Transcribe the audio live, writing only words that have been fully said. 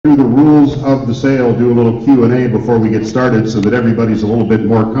through the rules of the sale, do a little Q&A before we get started so that everybody's a little bit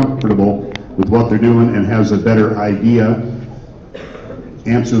more comfortable with what they're doing and has a better idea.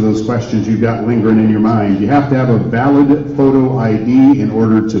 Answer those questions you've got lingering in your mind. You have to have a valid photo ID in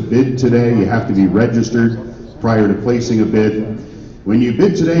order to bid today. You have to be registered prior to placing a bid. When you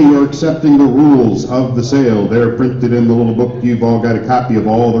bid today, you're accepting the rules of the sale. They're printed in the little book. You've all got a copy of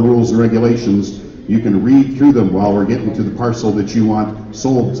all the rules and regulations. You can read through them while we're getting to the parcel that you want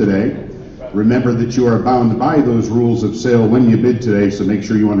sold today. Remember that you are bound by those rules of sale when you bid today, so make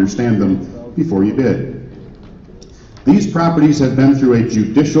sure you understand them before you bid. These properties have been through a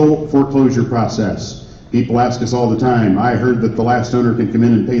judicial foreclosure process. People ask us all the time, I heard that the last owner can come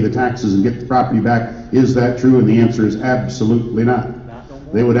in and pay the taxes and get the property back. Is that true? And the answer is absolutely not.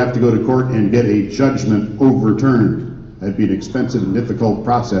 They would have to go to court and get a judgment overturned. That'd be an expensive and difficult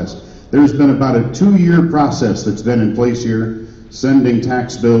process. There's been about a 2-year process that's been in place here, sending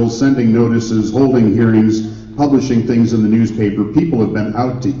tax bills, sending notices, holding hearings, publishing things in the newspaper. People have been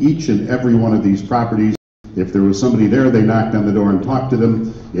out to each and every one of these properties. If there was somebody there, they knocked on the door and talked to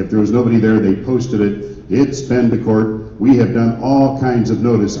them. If there was nobody there, they posted it. It's been to court. We have done all kinds of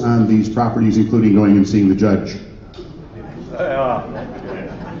notice on these properties, including going and seeing the judge.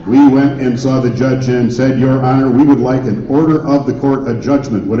 We went and saw the judge and said, Your Honor, we would like an order of the court, a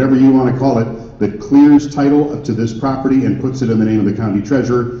judgment, whatever you want to call it, that clears title to this property and puts it in the name of the county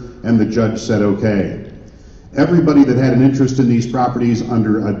treasurer, and the judge said okay. Everybody that had an interest in these properties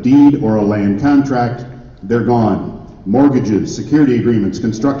under a deed or a land contract, they're gone. Mortgages, security agreements,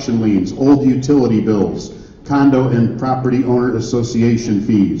 construction liens, old utility bills, condo and property owner association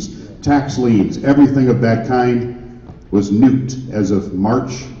fees, tax liens, everything of that kind was nuked as of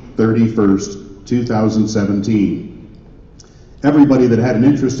March 31st, 2017. Everybody that had an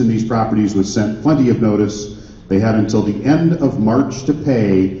interest in these properties was sent plenty of notice. They had until the end of March to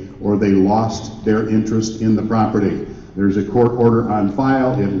pay, or they lost their interest in the property. There's a court order on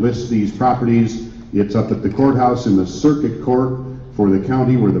file. It lists these properties. It's up at the courthouse in the circuit court for the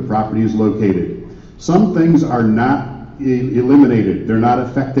county where the property is located. Some things are not eliminated. They're not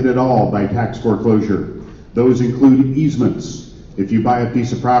affected at all by tax foreclosure. Those include easements. If you buy a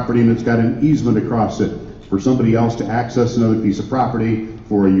piece of property and it's got an easement across it for somebody else to access another piece of property,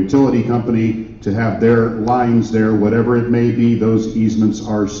 for a utility company to have their lines there, whatever it may be, those easements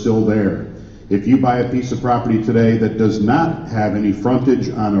are still there. If you buy a piece of property today that does not have any frontage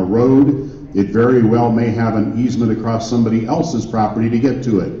on a road, it very well may have an easement across somebody else's property to get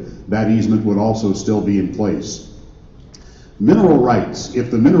to it. That easement would also still be in place. Mineral rights.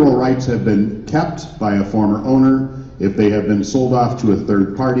 If the mineral rights have been kept by a former owner, if they have been sold off to a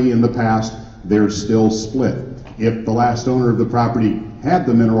third party in the past, they're still split. If the last owner of the property had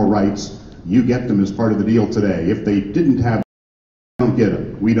the mineral rights, you get them as part of the deal today. If they didn't have them, we don't get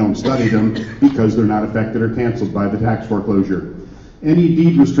them. We don't study them because they're not affected or canceled by the tax foreclosure. Any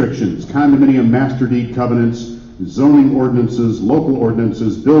deed restrictions, condominium master deed covenants, zoning ordinances, local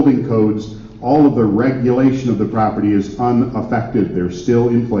ordinances, building codes, all of the regulation of the property is unaffected. They're still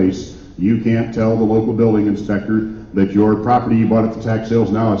in place. You can't tell the local building inspector that your property you bought at the tax sale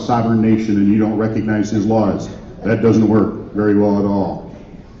is now a sovereign nation and you don't recognize his laws. That doesn't work very well at all.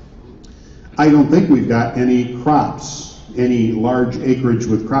 I don't think we've got any crops, any large acreage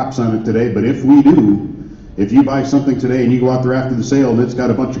with crops on it today, but if we do, if you buy something today and you go out there after the sale and it's got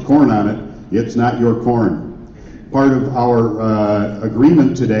a bunch of corn on it, it's not your corn. Part of our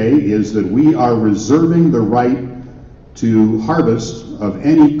agreement today is that we are reserving the right to harvest of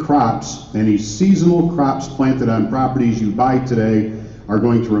any crops, any seasonal crops planted on properties you buy today are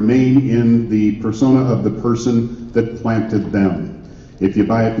going to remain in the persona of the person that planted them. If you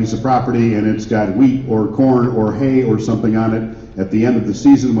buy a piece of property and it's got wheat or corn or hay or something on it, at the end of the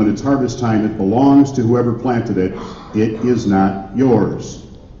season when it's harvest time, it belongs to whoever planted it. It is not yours.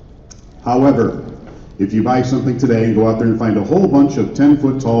 However, if you buy something today and go out there and find a whole bunch of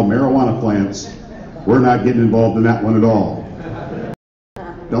 10-foot tall marijuana plants, we're not getting involved in that one at all.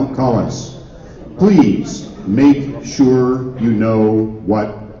 Don't call us. Please make sure you know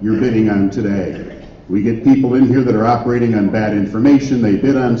what you're bidding on today. We get people in here that are operating on bad information. They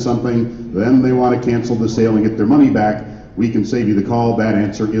bid on something, then they want to cancel the sale and get their money back. We can save you the call. That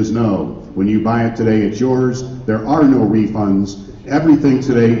answer is no. When you buy it today, it's yours. There are no refunds. Everything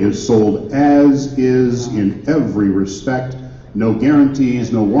today is sold as is in every respect. No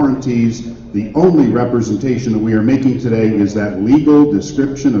guarantees, no warranties. The only representation that we are making today is that legal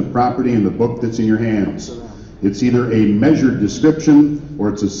description of property in the book that's in your hands. It's either a measured description, or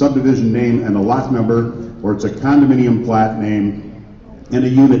it's a subdivision name and a lot number, or it's a condominium plat name and a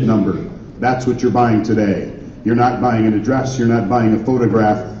unit number. That's what you're buying today. You're not buying an address, you're not buying a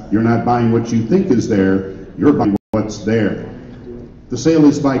photograph, you're not buying what you think is there, you're buying what's there. The sale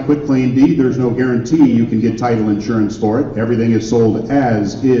is by quitclaim deed. There's no guarantee you can get title insurance for it. Everything is sold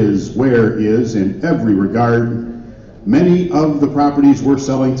as is, where is, in every regard. Many of the properties we're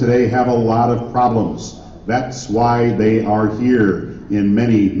selling today have a lot of problems. That's why they are here in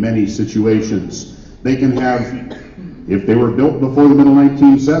many, many situations. They can have, if they were built before the middle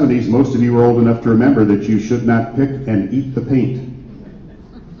 1970s, most of you are old enough to remember that you should not pick and eat the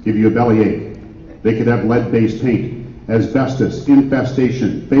paint. Give you a bellyache. They could have lead-based paint. Asbestos,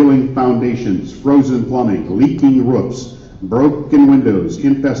 infestation, failing foundations, frozen plumbing, leaking roofs, broken windows,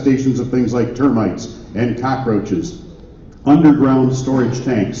 infestations of things like termites and cockroaches, underground storage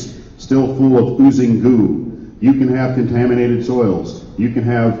tanks still full of oozing goo. You can have contaminated soils. You can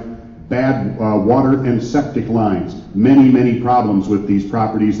have bad water and septic lines. Many, many problems with these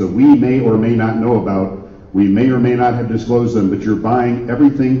properties that we may or may not know about. We may or may not have disclosed them, but you're buying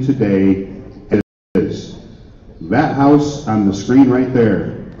everything today as is. That house on the screen right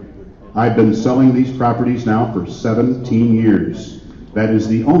there, I've been selling these properties now for 17 years. That is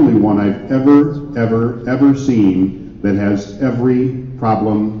the only one I've ever seen that has every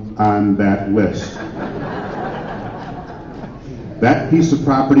problem on that list. That piece of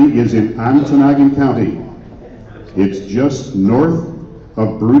property is in Ontonagon County. It's just north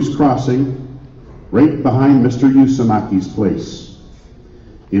of Bruce Crossing, right behind Mr. Usamaki's place.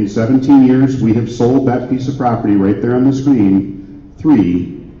 In 17 years, we have sold that piece of property right there on the screen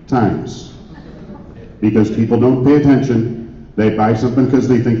 3 times. Because people don't pay attention. They buy something because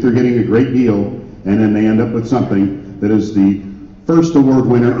they think they're getting a great deal, and then they end up with something that is the first award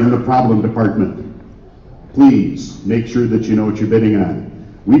winner in the problem department. Please make sure that you know what you're bidding on.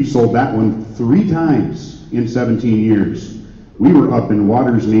 We've sold that one 3 times in 17 years. We were up in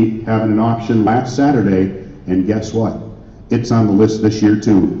Watersmeet having an auction last Saturday, and guess what? It's on the list this year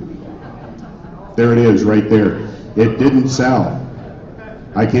too. There it is right there. It didn't sell.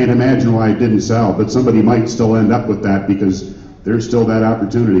 I can't imagine why it didn't sell, but somebody might still end up with that because there's still that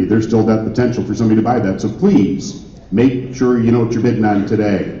opportunity. There's still that potential for somebody to buy that. So please make sure you know what you're bidding on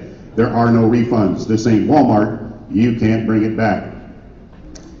today. There are no refunds. This ain't Walmart. You can't bring it back.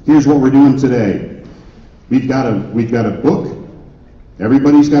 Here's what we're doing today. We've got a book.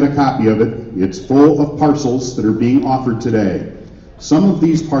 Everybody's got a copy of it. It's full of parcels that are being offered today. Some of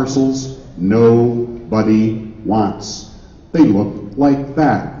these parcels nobody wants. They look like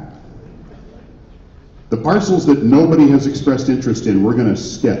that. The parcels that nobody has expressed interest in, we're going to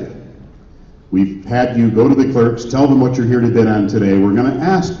skip. We've had you go to the clerks, tell them what you're here to bid on today. We're going to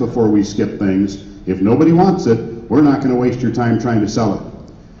ask before we skip things. If nobody wants it, we're not going to waste your time trying to sell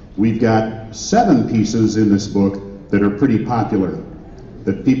it. We've got 7 pieces in this book that are pretty popular,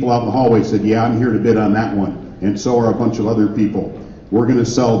 that people out in the hallway said, yeah, I'm here to bid on that one, and so are a bunch of other people. We're going to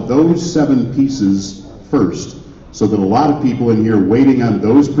sell those 7 pieces first, so that a lot of people in here waiting on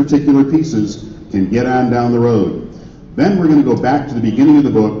those particular pieces can get on down the road. Then we're going to go back to the beginning of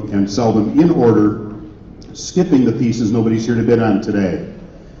the book and sell them in order, skipping the pieces nobody's here to bid on today.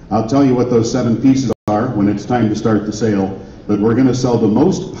 I'll tell you what those 7 pieces are when it's time to start the sale, but we're going to sell the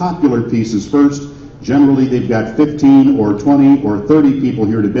most popular pieces first. Generally, they've got 15 or 20 or 30 people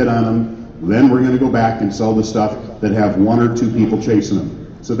here to bid on them. Then we're going to go back and sell the stuff that have 1 or 2 people chasing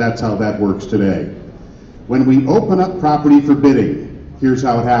them. So that's how that works today. When we open up property for bidding, here's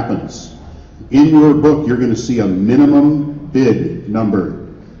how it happens. In your book, you're going to see a minimum bid number.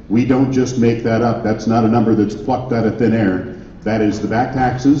 We don't just make that up. That's not a number that's plucked out of thin air. That is the back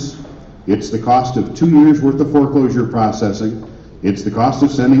taxes. It's the cost of 2 years worth of foreclosure processing. It's the cost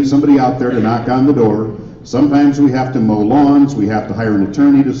of sending somebody out there to knock on the door. Sometimes we have to mow lawns, we have to hire an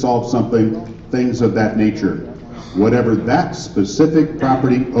attorney to solve something, things of that nature. Whatever that specific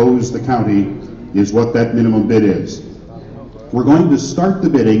property owes the county is what that minimum bid is. We're going to start the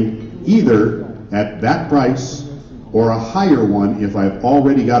bidding either at that price or a higher one if I've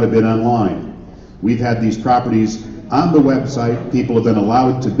already got a bid online. We've had these properties on the website. People have been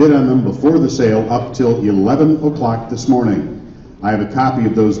allowed to bid on them before the sale up till 11 o'clock this morning. I have a copy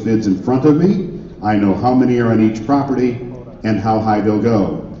of those bids in front of me. I know how many are on each property and how high they'll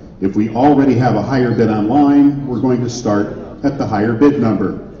go. If we already have a higher bid online, we're going to start at the higher bid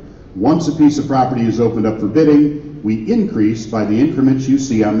number. Once a piece of property is opened up for bidding, we increase by the increments you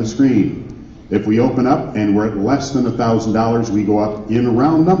see on the screen. If we open up and we're at less than $1,000, we go up in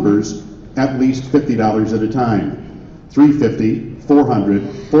round numbers at least $50 at a time. $350,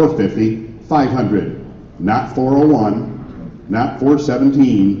 $400, $450, $500, not $401. Not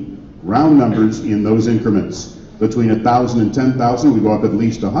 $417, round numbers in those increments. Between $1,000 and $10,000, we go up at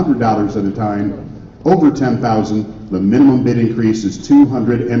least $100 at a time. Over $10,000, the minimum bid increase is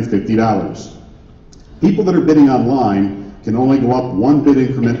 $250. People that are bidding online can only go up one bid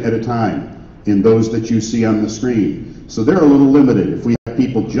increment at a time in those that you see on the screen. So they're a little limited. If we have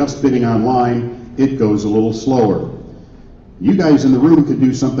people just bidding online, it goes a little slower. You guys in the room could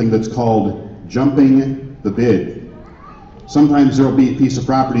do something that's called jumping the bid. Sometimes there'll be a piece of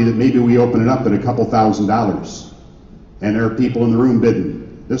property that maybe we open it up at a couple $1,000s, and there are people in the room bidding.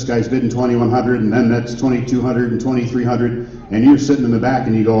 This guy's bidding $2,100, and then that's $2,200 and $2,300, and you're sitting in the back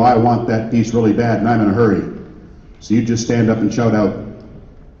and you go, I want that piece really bad and I'm in a hurry. So you just stand up and shout out,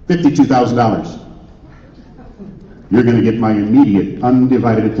 $52,000. You're going to get my immediate,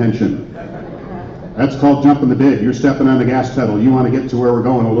 undivided attention. That's called jumping the bid. You're stepping on the gas pedal. You want to get to where we're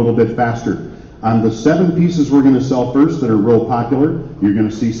going a little bit faster. On the 7 pieces we're going to sell first that are real popular, you're going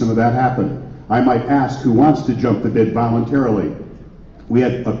to see some of that happen. I might ask who wants to jump the bid voluntarily. We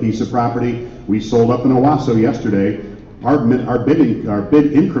had a piece of property we sold up in Owasso yesterday. Our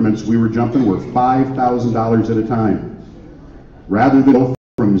bid increments we were jumping were $5,000 at a time. Rather than go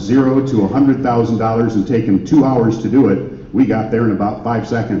from $0 to $100,000 and taking 2 hours to do it, we got there in about 5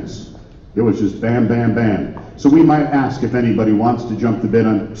 seconds. It was just bam, bam, bam. So we might ask if anybody wants to jump the bid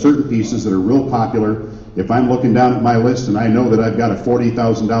on certain pieces that are real popular. If I'm looking down at my list and I know that I've got a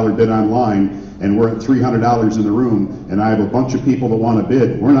 $40,000 bid online and we're at $300 in the room and I have a bunch of people that want to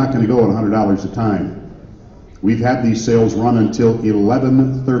bid, we're not going to go at $100 a time. We've had these sales run until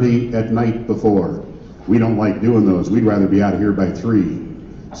 11:30 at night before. We don't like doing those. We'd rather be out of here by 3.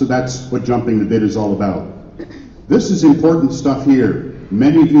 So that's what jumping the bid is all about. This is important stuff here.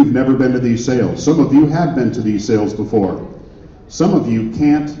 Many of you have never been to these sales. Some of you have been to these sales before. Some of you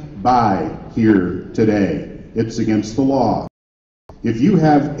can't buy here today. It's against the law. If you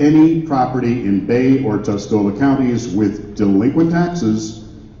have any property in Bay or Tuscola counties with delinquent taxes,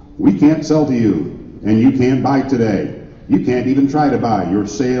 we can't sell to you, and you can't buy today. You can't even try to buy. Your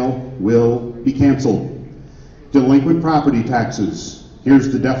sale will be canceled. Delinquent property taxes.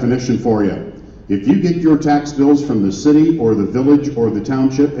 Here's the definition for you. If you get your tax bills from the city or the village or the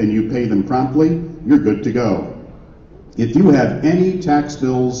township and you pay them promptly, you're good to go. If you have any tax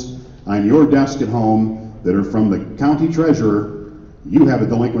bills on your desk at home that are from the county treasurer, you have a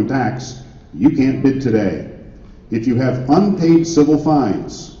delinquent tax. You can't bid today. If you have unpaid civil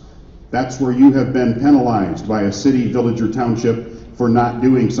fines, that's where you have been penalized by a city, village, or township for not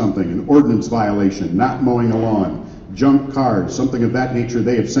doing something, an ordinance violation, not mowing a lawn, junk cars, something of that nature.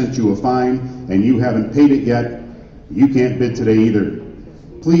 They have sent you a fine and you haven't paid it yet. You can't bid today either.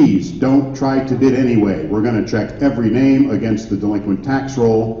 Please don't try to bid anyway. We're going to check every name against the delinquent tax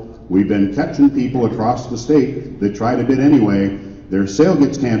roll. We've been catching people across the state that try to bid anyway. Their sale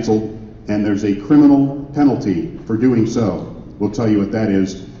gets canceled and there's a criminal penalty for doing so. We'll tell you what that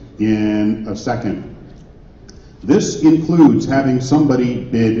is in a second. This includes having somebody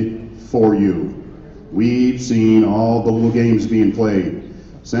bid for you. We've seen all the little games being played.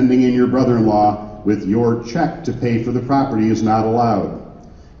 Sending in your brother-in-law with your check to pay for the property is not allowed.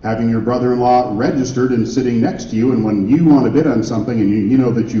 Having your brother-in-law registered and sitting next to you, and when you want to bid on something and you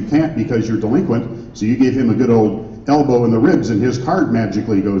know that you can't because you're delinquent, so you give him a good old elbow in the ribs and his card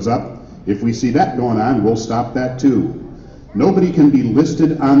magically goes up. If we see that going on, we'll stop that too. Nobody can be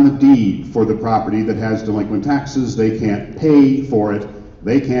listed on the deed for the property that has delinquent taxes. They can't pay for it.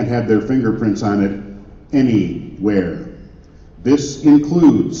 They can't have their fingerprints on it anywhere. This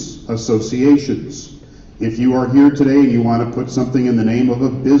includes associations. If you are here today and you want to put something in the name of a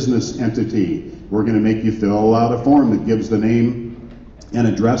business entity, we're going to make you fill out a form that gives the name and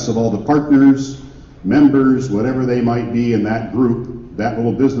address of all the partners, members, whatever they might be in that group, that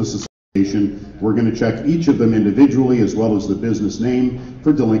little business association. We're going to check each of them individually as well as the business name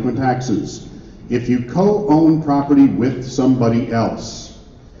for delinquent taxes. If you co-own property with somebody else,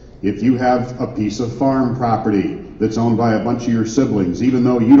 if you have a piece of farm property that's owned by a bunch of your siblings, even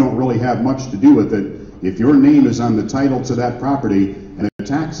though you don't really have much to do with it, if your name is on the title to that property and the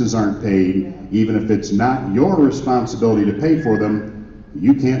taxes aren't paid, even if it's not your responsibility to pay for them,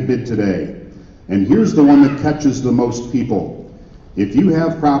 you can't bid today. And here's the one that catches the most people. If you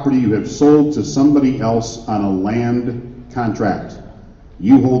have property you have sold to somebody else on a land contract,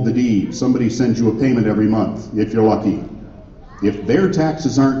 you hold the deed, somebody sends you a payment every month, if you're lucky. If their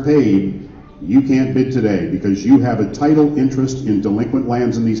taxes aren't paid, you can't bid today because you have a title interest in delinquent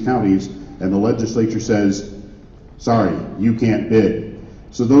lands in these counties, and the legislature says, sorry, you can't bid.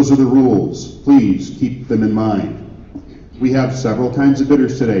 So those are the rules. Please keep them in mind. We have several kinds of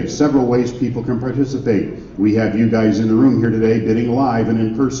bidders today, several ways people can participate. We have you guys in the room here today bidding live and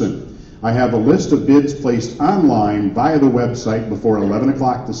in person. I have a list of bids placed online via the website before 11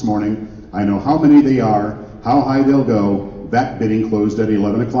 o'clock this morning I know how many they are, how high they'll go. That bidding closed at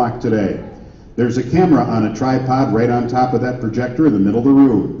 11 o'clock today. There's a camera on a tripod right on top of that projector in the middle of the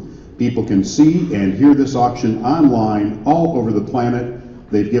room. People can see and hear this auction online all over the planet.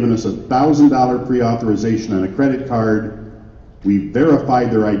 They've given us a $1,000 pre-authorization on a credit card. We've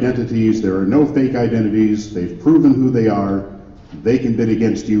verified their identities. There are no fake identities. They've proven who they are. They can bid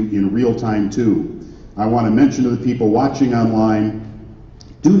against you in real time too. I want to mention to the people watching online,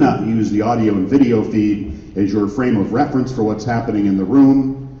 do not use the audio and video feed as your frame of reference for what's happening in the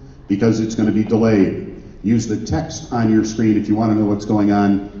room, because it's going to be delayed. Use the text on your screen if you want to know what's going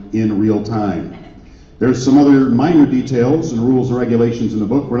on in real time. There's some other minor details and rules and regulations in the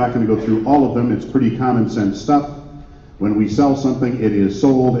book. We're not going to go through all of them. It's pretty common sense stuff. When we sell something, it is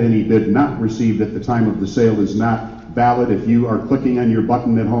sold. Any bid not received at the time of the sale is not valid. If you are clicking on your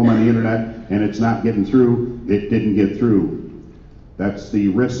button at home on the internet and it's not getting through, it didn't get through. That's the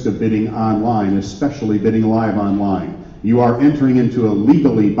risk of bidding online, especially bidding live online. You are entering into a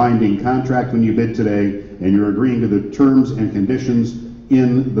legally binding contract when you bid today, and you're agreeing to the terms and conditions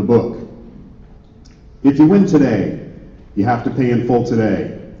in the book. If you win today, you have to pay in full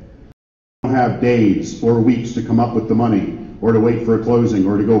today. You don't have days or weeks to come up with the money, or to wait for a closing,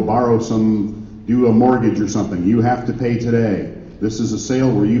 or to go borrow do a mortgage or something. You have to pay today. This is a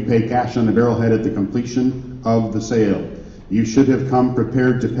sale where you pay cash on the barrelhead at the completion of the sale. You should have come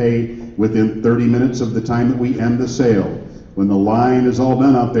prepared to pay within 30 minutes of the time that we end the sale. When the line is all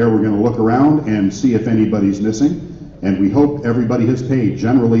done out there, we're going to look around and see if anybody's missing, and we hope everybody has paid.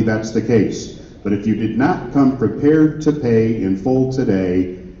 Generally, that's the case. But if you did not come prepared to pay in full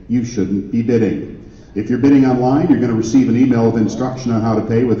today, you shouldn't be bidding. If you're bidding online, you're going to receive an email with instruction on how to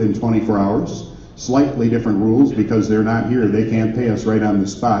pay within 24 hours. Slightly different rules because they're not here. They can't pay us right on the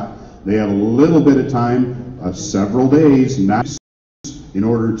spot. They have a little bit of time, several days, not in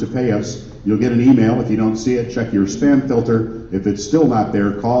order to pay us. You'll get an email. If you don't see it, check your spam filter. If it's still not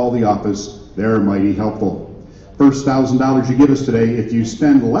there, call the office. They're mighty helpful. First $1,000 you give us today, if you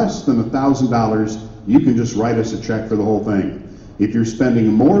spend less than $1,000, you can just write us a check for the whole thing. If you're spending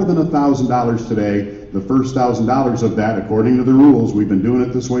more than $1,000 today, the first $1,000 of that, according to the rules, we've been doing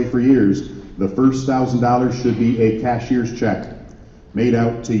it this way for years, the first $1,000 should be a cashier's check made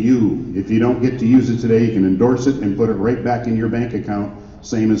out to you. If you don't get to use it today, you can endorse it and put it right back in your bank account,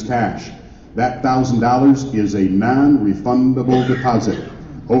 same as cash. That $1,000 is a non-refundable deposit.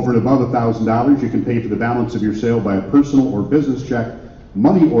 Over and above $1,000, you can pay for the balance of your sale by a personal or business check,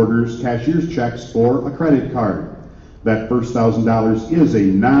 money orders, cashier's checks, or a credit card. That first $1,000 is a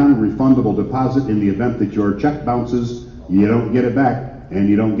non-refundable deposit. In the event that your check bounces, you don't get it back and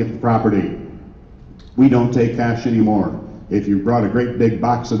you don't get the property. We don't take cash anymore. If you brought a great big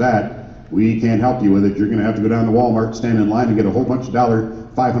box of that, we can't help you with it. You're going to have to go down to Walmart, stand in line, and get a whole bunch of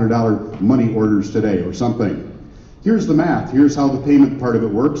 $500 money orders today or something. Here's the math. Here's how the payment part of it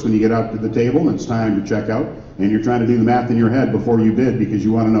works when you get out to the table and it's time to check out, and you're trying to do the math in your head before you bid because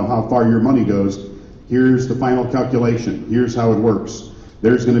you want to know how far your money goes. Here's the final calculation. Here's how it works.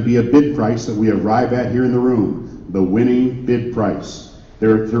 There's going to be a bid price that we arrive at here in the room, the winning bid price.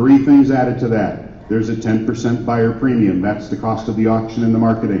 There are 3 things added to that. There's a 10% buyer premium. That's the cost of the auction and the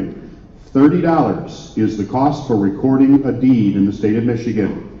marketing. $30 is the cost for recording a deed in the state of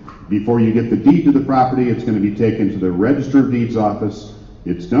Michigan. Before you get the deed to the property, it's going to be taken to the Register of Deeds office.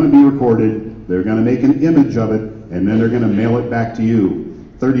 It's going to be recorded. They're going to make an image of it, and then they're going to mail it back to you.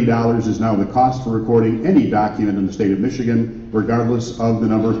 $30 is now the cost for recording any document in the state of Michigan, regardless of the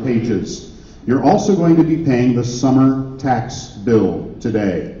number of pages. You're also going to be paying the summer tax bill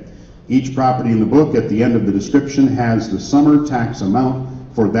today. Each property in the book at the end of the description has the summer tax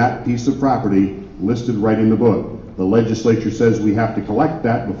amount for that piece of property listed right in the book. The legislature says we have to collect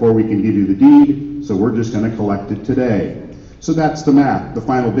that before we can give you the deed, so we're just going to collect it today. So that's the math. The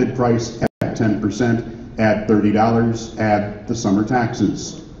final bid price at 10%, add $30, add the summer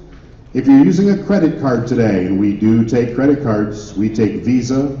taxes. If you're using a credit card today, and we do take credit cards, we take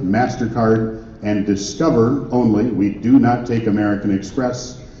Visa, MasterCard, and Discover only. We do not take American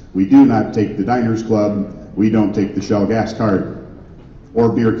Express. We do not take the Diners Club. We don't take the Shell gas card or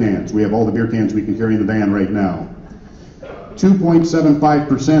beer cans. We have all the beer cans we can carry in the van right now.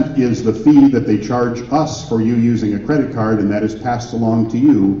 2.75% is the fee that they charge us for you using a credit card, and that is passed along to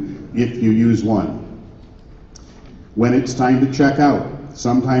you if you use one. When it's time to check out,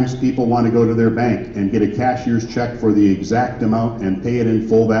 sometimes people want to go to their bank and get a cashier's check for the exact amount and pay it in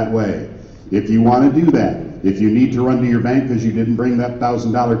full that way. If you want to do that, if you need to run to your bank because you didn't bring that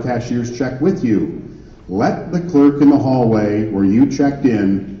 $1,000 cashier's check with you, let the clerk in the hallway where you checked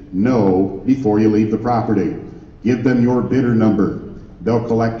in know before you leave the property. Give them your bidder number. They'll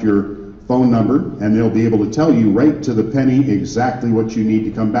collect your phone number, and they'll be able to tell you right to the penny exactly what you need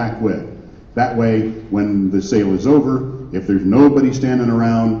to come back with. That way, when the sale is over, if there's nobody standing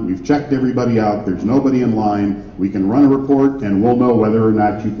around, we've checked everybody out, there's nobody in line, we can run a report and we'll know whether or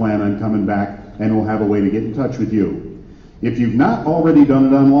not you plan on coming back, and we'll have a way to get in touch with you. If you've not already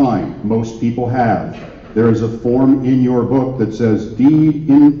done it online, most people have, there is a form in your book that says deed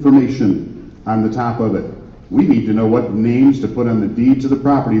information on the top of it. We need to know what names to put on the deed to the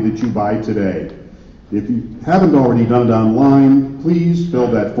property that you buy today. If you haven't already done it online, please fill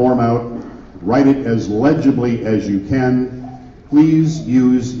that form out. Write it as legibly as you can. Please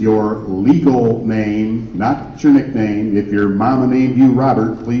use your legal name, not your nickname. If your mama named you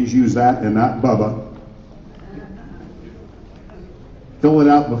Robert, please use that and not Bubba. Fill it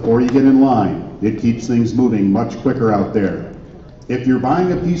out before you get in line. It keeps things moving much quicker out there. If you're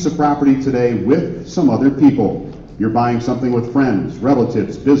buying a piece of property today with some other people, you're buying something with friends,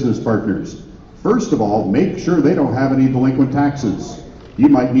 relatives, business partners, first of all, make sure they don't have any delinquent taxes. You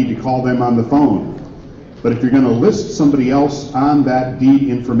might need to call them on the phone. But if you're going to list somebody else on that deed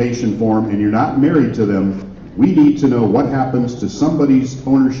information form and you're not married to them, we need to know what happens to somebody's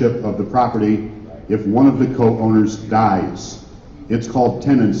ownership of the property if one of the co-owners dies. It's called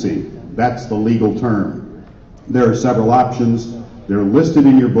tenancy. That's the legal term. There are several options. They're listed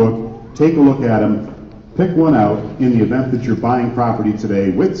in your book. Take a look at them. Pick one out in the event that you're buying property today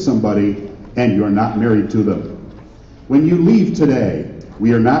with somebody and you're not married to them. When you leave today,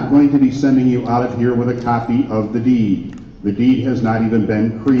 we are not going to be sending you out of here with a copy of the deed. The deed has not even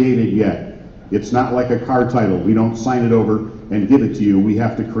been created yet. It's not like a car title. We don't sign it over and give it to you. We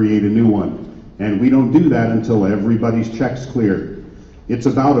have to create a new one. And we don't do that until everybody's check's cleared. It's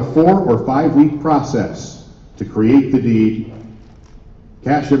about a 4 or 5 week process to create the deed,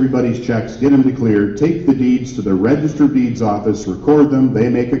 cash everybody's checks, get them declared, take the deeds to the Register of Deeds office, record them, they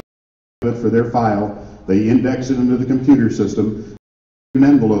make a copy of it for their file, they index it into the computer system, an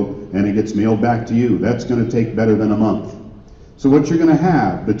envelope, and it gets mailed back to you. That's going to take better than a month. So what you're going to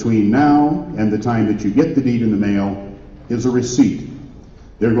have between now and the time that you get the deed in the mail is a receipt.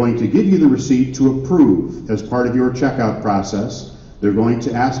 They're going to give you the receipt to approve as part of your checkout process. They're going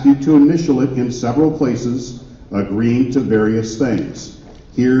to ask you to initial it in several places, agreeing to various things.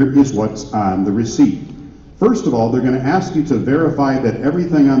 Here is what's on the receipt. First of all, they're going to ask you to verify that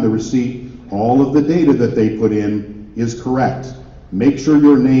everything on the receipt, all of the data that they put in, is correct. Make sure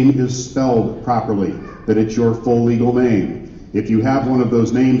your name is spelled properly, that it's your full legal name. If you have one of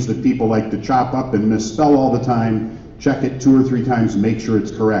those names that people like to chop up and misspell all the time, check it 2 or 3 times, make sure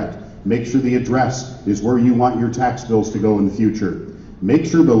it's correct. Make sure the address is where you want your tax bills to go in the future. Make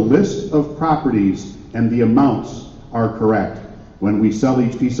sure the list of properties and the amounts are correct. When we sell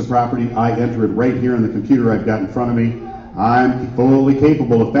each piece of property, I enter it right here in the computer I've got in front of me. I'm fully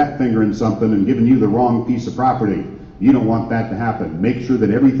capable of fat fingering something and giving you the wrong piece of property. You don't want that to happen. Make sure that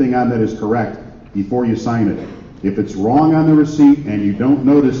everything on that is correct before you sign it. If it's wrong on the receipt and you don't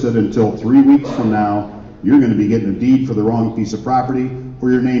notice it until 3 weeks from now, you're going to be getting a deed for the wrong piece of property,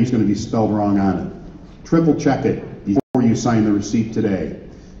 or your name's going to be spelled wrong on it. Triple check it before you sign the receipt today.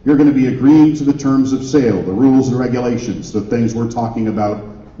 You're going to be agreeing to the terms of sale, the rules and regulations, the things we're talking about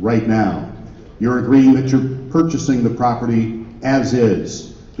right now. You're agreeing that you're purchasing the property as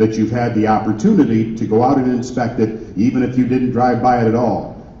is, that you've had the opportunity to go out and inspect it, even if you didn't drive by it at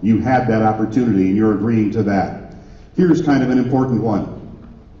all. You had that opportunity and you're agreeing to that. Here's kind of an important one.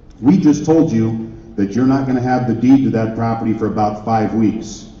 We just told you that you're not going to have the deed to that property for about 5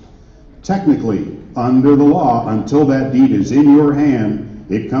 weeks. Technically, under the law, until that deed is in your hand,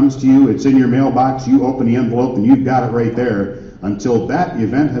 it comes to you, it's in your mailbox, you open the envelope and you've got it right there. Until that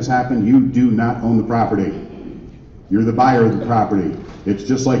event has happened, you do not own the property. You're the buyer of the property. It's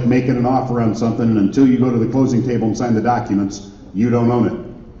just like making an offer on something, and until you go to the closing table and sign the documents, you don't own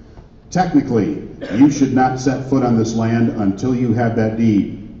it. Technically, you should not set foot on this land until you have that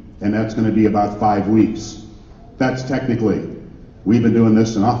deed, and that's going to be about 5 weeks. That's technically. We've been doing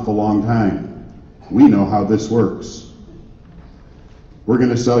this an awful long time. We know how this works. We're going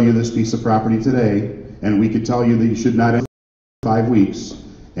to sell you this piece of property today, and we could tell you that you should not enter 5 weeks,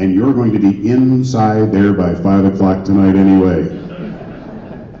 and you're going to be inside there by 5 o'clock tonight anyway.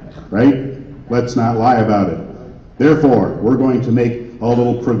 Right? Let's not lie about it. Therefore, we're going to make a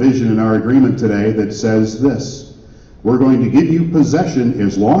little provision in our agreement today that says this. We're going to give you possession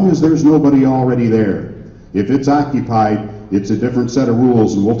as long as there's nobody already there. If it's occupied, it's a different set of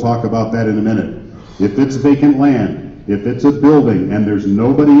rules, and we'll talk about that in a minute. If it's vacant land, if it's a building and there's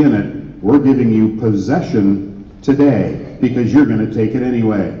nobody in it, we're giving you possession today because you're going to take it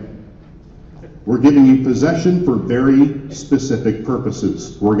anyway. We're giving you possession for very specific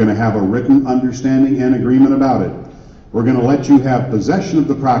purposes. We're going to have a written understanding and agreement about it. We're going to let you have possession of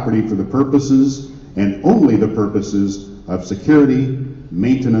the property for the purposes and only the purposes of security,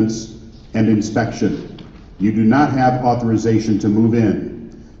 maintenance, and inspection. You do not have authorization to move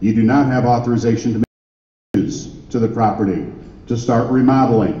in. You do not have authorization to make changes to the property, to start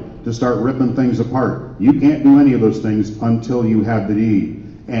remodeling, to start ripping things apart. You can't do any of those things until you have the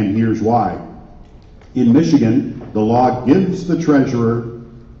deed. And here's why. In Michigan, the law gives the treasurer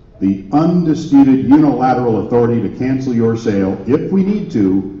the undisputed unilateral authority to cancel your sale, if we need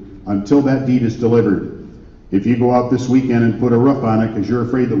to, until that deed is delivered. If you go out this weekend and put a roof on it because you're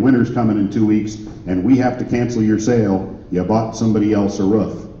afraid that winter's coming in 2 weeks and we have to cancel your sale, you bought somebody else a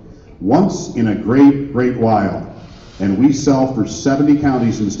roof. Once in a great while, and we sell for 70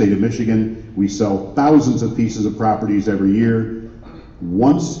 counties in the state of Michigan, we sell thousands of pieces of properties every year.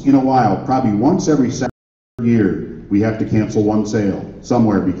 Once in a while, probably once every second year, we have to cancel one sale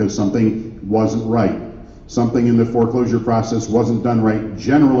somewhere because something wasn't right. Something in the foreclosure process wasn't done right.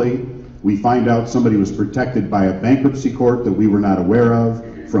 Generally, we find out somebody was protected by a bankruptcy court that we were not aware of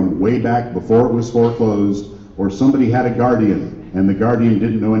from way back before it was foreclosed, or somebody had a guardian and the guardian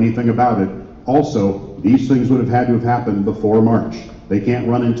didn't know anything about it. Also, these things would have had to have happened before March. They can't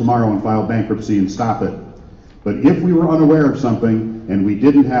run in tomorrow and file bankruptcy and stop it. But if we were unaware of something and we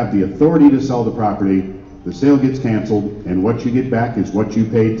didn't have the authority to sell the property, the sale gets canceled, and what you get back is what you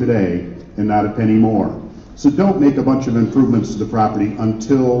paid today and not a penny more. So don't make a bunch of improvements to the property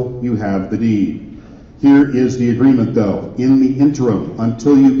until you have the deed. Here is the agreement, though. In the interim,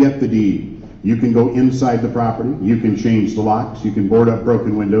 until you get the deed, you can go inside the property, you can change the locks, you can board up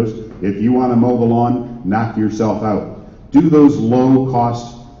broken windows. If you want to mow the lawn, knock yourself out. Do those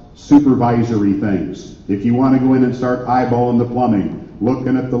low-cost supervisory things. If you want to go in and start eyeballing the plumbing,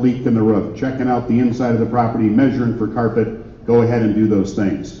 looking at the leak in the roof, checking out the inside of the property, measuring for carpet, go ahead and do those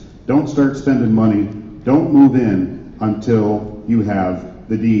things. Don't start spending money. Don't move in until you have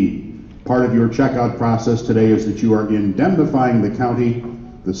the deed. Part of your checkout process today is that you are indemnifying the county,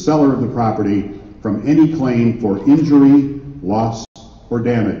 the seller of the property, from any claim for injury, loss, or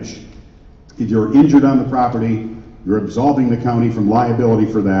damage. If you're injured on the property, you're absolving the county from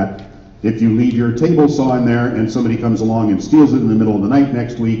liability for that. If you leave your table saw in there and somebody comes along and steals it in the middle of the night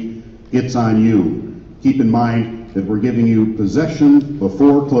next week, it's on you. Keep in mind that we're giving you possession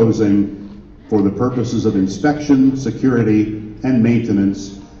before closing for the purposes of inspection, security, and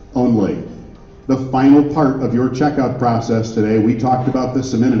maintenance only. The final part of your checkout process today, we talked about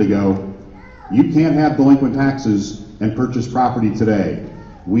this a minute ago. You can't have delinquent taxes and purchase property today.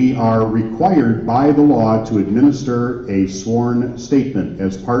 We are required by the law to administer a sworn statement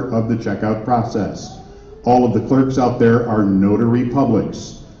as part of the checkout process. All of the clerks out there are notary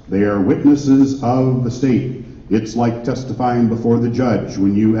publics. They are witnesses of the state. It's like testifying before the judge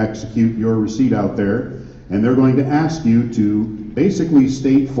when you execute your receipt out there, and they're going to ask you to basically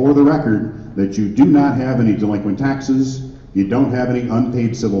state for the record that you do not have any delinquent taxes, you don't have any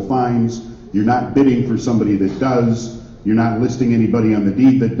unpaid civil fines, you're not bidding for somebody that does, you're not listing anybody on the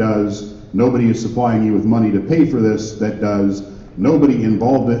deed that does, nobody is supplying you with money to pay for this that does, nobody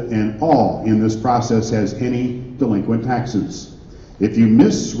involved at all in this process has any delinquent taxes. If you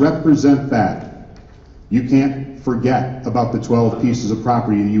misrepresent that, you can't forget about the 12 pieces of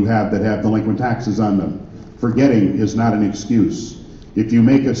property you have that have delinquent taxes on them. Forgetting is not an excuse. If you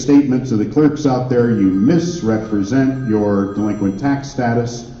make a statement to the clerks out there, you misrepresent your delinquent tax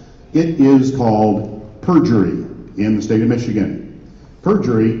status, it is called perjury in the state of Michigan.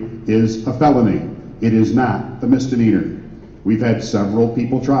 Perjury is a felony. It is not a misdemeanor. We've had several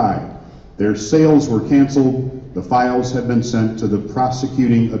people try. Their sales were canceled. The files have been sent to the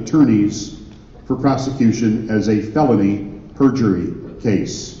prosecuting attorneys for prosecution as a felony perjury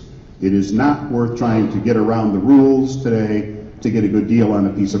case. It is not worth trying to get around the rules today to get a good deal on a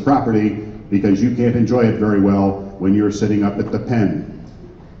piece of property because you can't enjoy it very well when you're sitting up at the pen.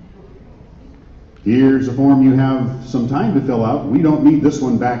 Here's a form you have some time to fill out. We don't need this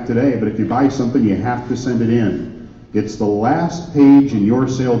one back today, but if you buy something, you have to send it in. It's the last page in your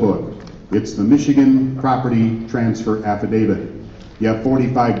sale book. It's the Michigan Property Transfer Affidavit. You have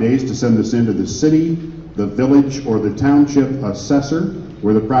 45 days to send this in to the city, the village, or the township assessor,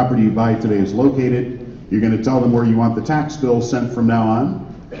 where the property you buy today is located. You're going to tell them where you want the tax bill sent from now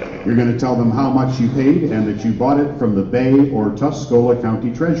on. You're going to tell them how much you paid and that you bought it from the Bay or Tuscola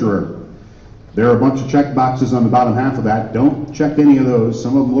County Treasurer. There are a bunch of check boxes on the bottom half of that. Don't check any of those.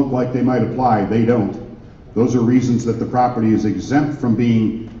 Some of them look like they might apply. They don't. Those are reasons that the property is exempt from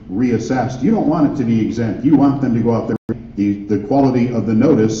being reassessed. You don't want it to be exempt. You want them to go out there. The quality of the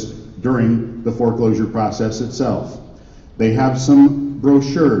notice during the foreclosure process itself. They have some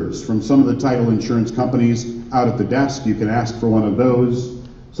brochures from some of the title insurance companies out at the desk. You can ask for one of those.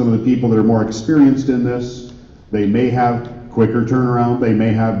 Some of the people that are more experienced in this, they may have quicker turnaround, they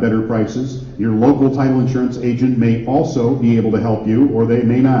may have better prices. Your local title insurance agent may also be able to help you, or they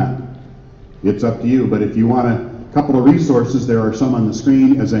may not. It's up to you, but if you want a couple of resources, there are some on the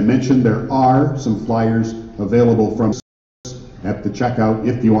screen. As I mentioned, there are some flyers available from at the checkout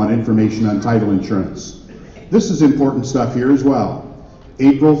if you want information on title insurance. This is important stuff here as well.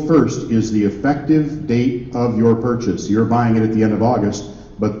 April 1st is the effective date of your purchase. You're buying it at the end of August,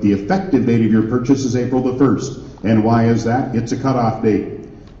 but the effective date of your purchase is April the 1st. And why is that? It's a cutoff date.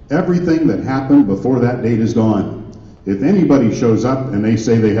 Everything that happened before that date is gone. If anybody shows up and they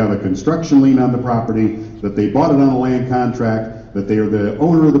say they have a construction lien on the property, that they bought it on a land contract, that they are the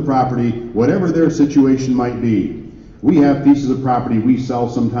owner of the property, whatever their situation might be. We have pieces of property we sell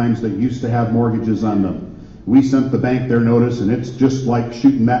sometimes that used to have mortgages on them. We sent the bank their notice, and it's just like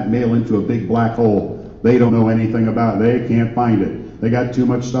shooting that mail into a big black hole. They don't know anything about it. They can't find it. They got too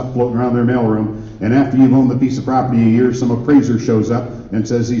much stuff floating around their mailroom, and after you've owned the piece of property a year, some appraiser shows up and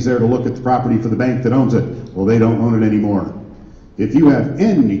says he's there to look at the property for the bank that owns it. Well, they don't own it anymore. If you have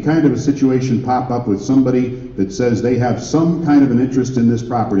any kind of a situation pop up with somebody that says they have some kind of an interest in this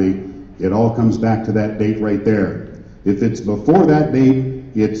property, it all comes back to that date right there. If it's before that date,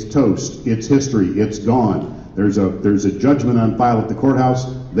 it's toast, it's history, it's gone. There's a judgment on file at the courthouse,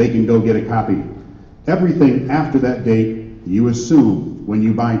 they can go get a copy. Everything after that date, you assume when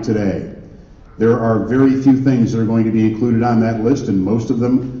you buy today. There are very few things that are going to be included on that list, and most of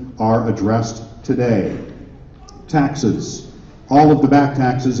them are addressed today. Taxes. All of the back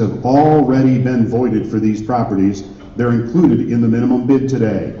taxes have already been voided for these properties. They're included in the minimum bid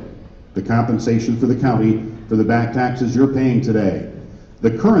today. The compensation for the county for the back taxes you're paying today.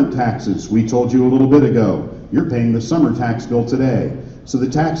 The current taxes, we told you a little bit ago, you're paying the summer tax bill today. So the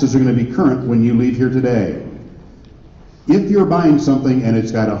taxes are going to be current when you leave here today. If you're buying something and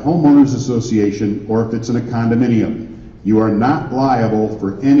it's got a homeowners association, or if it's in a condominium, you are not liable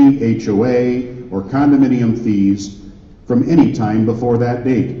for any HOA or condominium fees from any time before that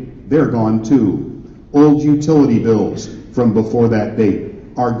date. They're gone too. Old utility bills from before that date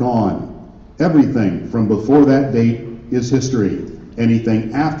are gone. Everything from before that date is history.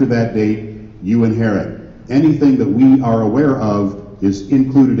 Anything after that date, you inherit. Anything that we are aware of is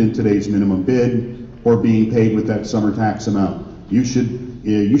included in today's minimum bid or being paid with that summer tax amount. You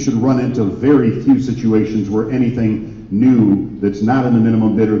should run into very few situations where anything new that's not in the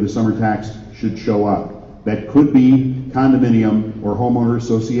minimum bid or the summer tax should show up. That could be condominium or homeowner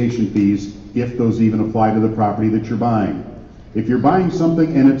association fees, if those even apply to the property that you're buying. If you're buying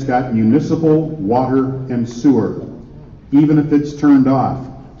something and it's got municipal water and sewer, even if it's turned off,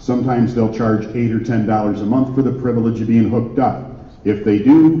 sometimes they'll charge $8 or $10 a month for the privilege of being hooked up. If they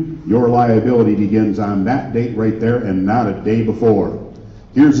do, your liability begins on that date right there and not a day before.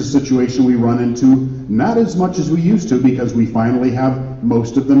 Here's a situation we run into, not as much as we used to because we finally have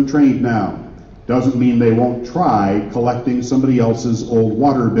most of them trained now. Doesn't mean they won't try collecting somebody else's old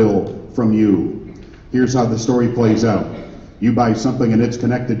water bill from you. Here's how the story plays out. You buy something and it's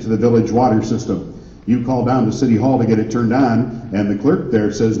connected to the village water system. You call down to City Hall to get it turned on, and the clerk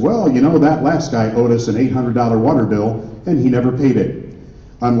there says, well, you know, that last guy owed us an $800 water bill, and he never paid it.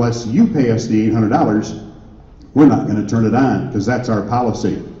 Unless you pay us the $800, we're not going to turn it on, because that's our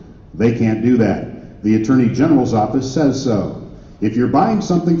policy. They can't do that. The Attorney General's office says so. If you're buying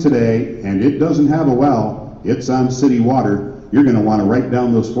something today, and it doesn't have a well, it's on city water, you're going to want to write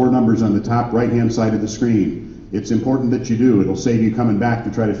down those 4 numbers on the top right-hand side of the screen. It's important that you do. It'll save you coming back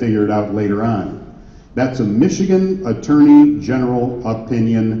to try to figure it out later on. That's a Michigan Attorney General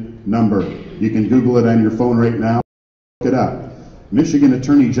opinion number. You can Google it on your phone right now. Look it up. Michigan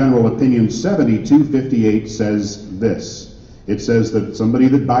Attorney General opinion 7258 says this. It says that somebody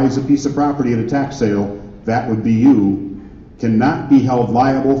that buys a piece of property at a tax sale, that would be you, cannot be held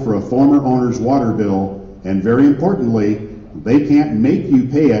liable for a former owner's water bill, and very importantly, they can't make you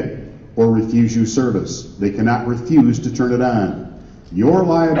pay it or refuse you service. They cannot refuse to turn it on. Your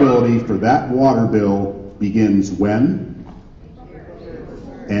liability for that water bill begins when?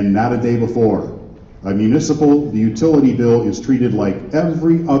 And not a day before. A municipal utility bill is treated like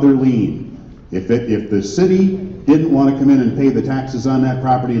every other lien. If the city didn't want to come in and pay the taxes on that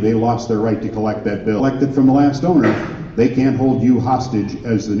property, they lost their right to collect that bill. Collected from the last owner, they can't hold you hostage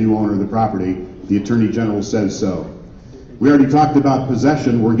as the new owner of the property. The Attorney General says so. We already talked about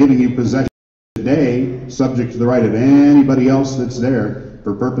possession. We're giving you possession today, subject to the right of anybody else that's there.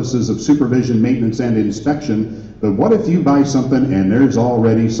 for purposes of supervision, maintenance, and inspection. But what if you buy something and there's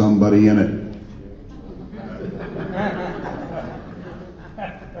already somebody in it?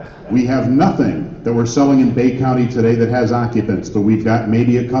 We have nothing that we're selling in Bay County today that has occupants, but we've got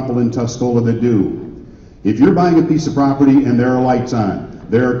maybe a couple in Tuscola that do. If you're buying a piece of property and there are lights on,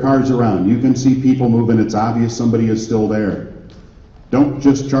 there are cars around, you can see people moving, it's obvious somebody is still there. Don't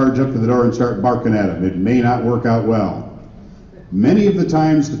just charge up to the door and start barking at them. It may not work out well. Many of the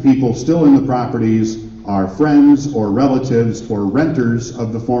times the people still in the properties are friends or relatives or renters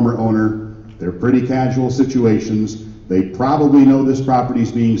of the former owner. They're pretty casual situations. They probably know this property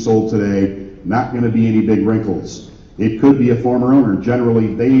is being sold today. Not going to be any big wrinkles. It could be a former owner.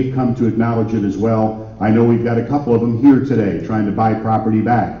 Generally, they've come to acknowledge it as well. I know we've got a couple of them here today trying to buy property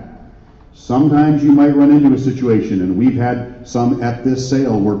back. Sometimes you might run into a situation, and we've had some at this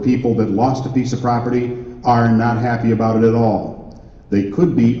sale, where people that lost a piece of property are not happy about it at all. They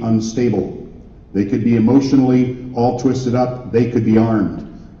could be unstable. They could be emotionally all twisted up. They could be armed.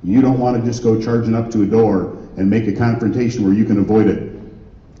 You don't want to just go charging up to a door and make a confrontation where you can avoid it.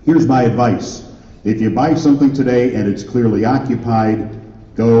 Here's my advice. If you buy something today and it's clearly occupied,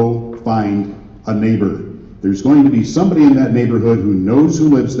 go find a neighbor. There's going to be somebody in that neighborhood who knows who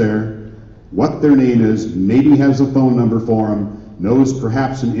lives there, what their name is, maybe has a phone number for them, knows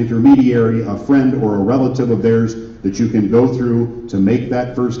perhaps an intermediary, a friend or a relative of theirs that you can go through to make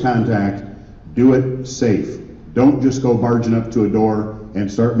that first contact. Do it safe. Don't just go barging up to a door and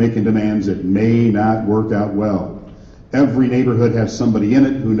start making demands. It may not work out well. Every neighborhood has somebody in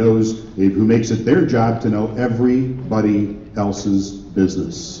it who knows, who makes it their job to know everybody else's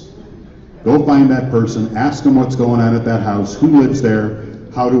business. Go find that person, ask them what's going on at that house, who lives there,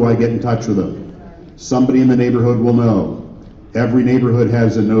 how do I get in touch with them? Somebody in the neighborhood will know. Every neighborhood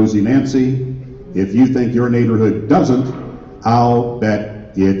has a nosy Nancy. If you think your neighborhood doesn't, I'll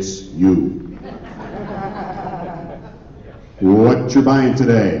bet it's you. What you're buying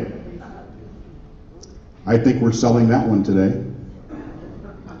today? I think we're selling that one today.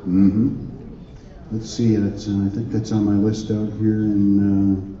 Let's see, that's, I think that's on my list out here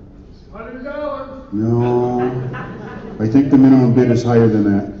in... $100. No, I think the minimum bid is higher than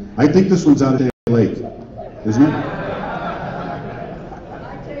that. I think this one's out of Lake, isn't it?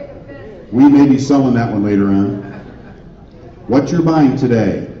 We may be selling that one later on. What you're buying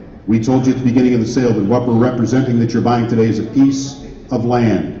today, we told you at the beginning of the sale that what we're representing that you're buying today is a piece of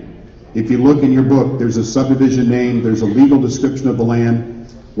land. If you look in your book, there's a subdivision name, there's a legal description of the land.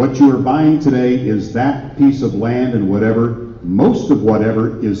 What you are buying today is that piece of land and whatever, most of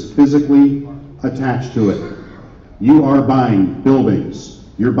whatever is physically attached to it. You are buying buildings,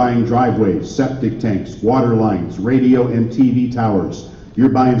 you're buying driveways, septic tanks, water lines, radio and TV towers. You're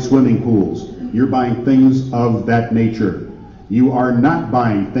buying swimming pools. You're buying things of that nature. You are not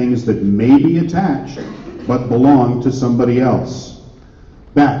buying things that may be attached but belong to somebody else.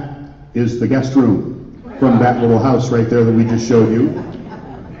 That is the guest room from that little house right there that we just showed you.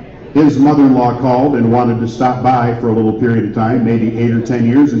 His mother-in-law called and wanted to stop by for a little period of time, maybe 8 or 10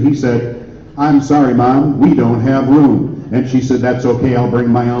 years, and he said, "I'm sorry, Mom, we don't have room." And she said, "That's okay, I'll bring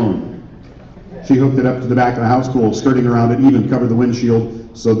my own." She hooked it up to the back of the house, cool skirting around it, even covered the windshield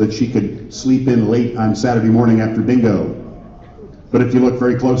so that she could sleep in late on Saturday morning after bingo. But if you look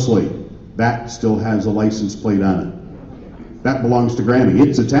very closely, that still has a license plate on it. That belongs to Granny.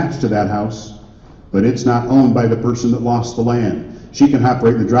 It's attached to that house, but it's not owned by the person that lost the land. She can hop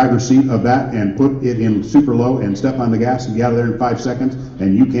right in the driver's seat of that and put it in super low and step on the gas and be out of there in 5 seconds,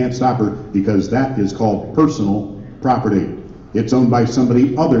 and you can't stop her because that is called personal property. It's owned by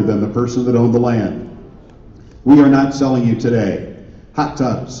somebody other than the person that owned the land. We are not selling you today hot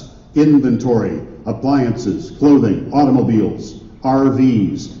tubs, inventory, appliances, clothing, automobiles,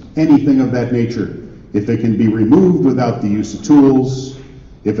 RVs, anything of that nature. If it can be removed without the use of tools,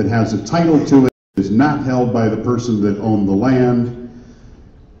 if it has a title to it, is not held by the person that owned the land,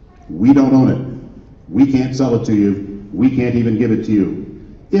 we don't own it. We can't sell it to you. We can't even give it to you.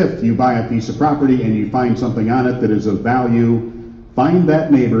 If you buy a piece of property and you find something on it that is of value, find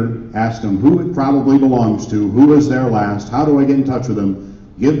that neighbor, ask them who it probably belongs to, who was there last, how do I get in touch with them,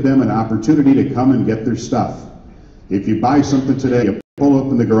 give them an opportunity to come and get their stuff. If you buy something today, you pull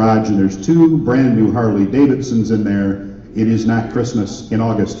open the garage and there's 2 brand new Harley Davidsons in there, it is not Christmas in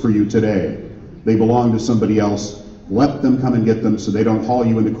August for you today. They belong to somebody else. Let them come and get them so they don't haul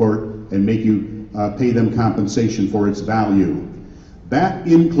you into court and make you pay them compensation for its value. That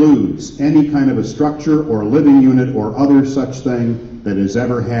includes any kind of a structure or living unit or other such thing that has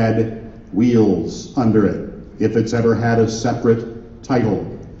ever had wheels under it, if it's ever had a separate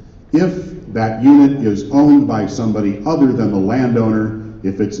title. If that unit is owned by somebody other than the landowner,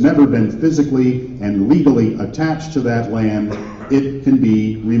 if it's never been physically and legally attached to that land, it can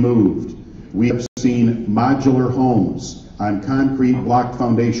be removed. We have seen modular homes on concrete block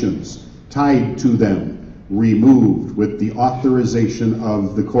foundations tied to them, removed with the authorization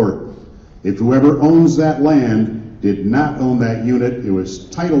of the court. If whoever owns that land did not own that unit, it was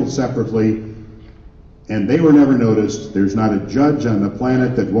titled separately, and they were never noticed, there's not a judge on the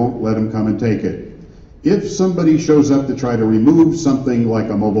planet that won't let them come and take it. If somebody shows up to try to remove something like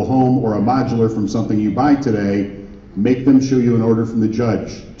a mobile home or a modular from something you buy today, make them show you an order from the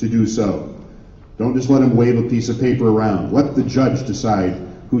judge to do so. Don't just let them wave a piece of paper around. Let the judge decide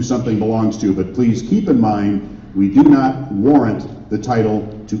who something belongs to. But please keep in mind, we do not warrant the title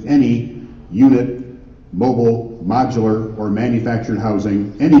to any unit, mobile, modular, or manufactured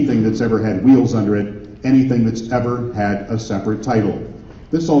housing, anything that's ever had wheels under it, anything that's ever had a separate title.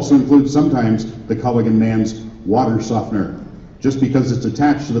 This also includes sometimes the Culligan Man's water softener. Just because it's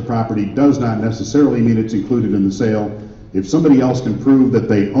attached to the property does not necessarily mean it's included in the sale. If somebody else can prove that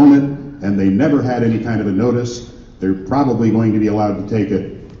they own it and they never had any kind of a notice, they're probably going to be allowed to take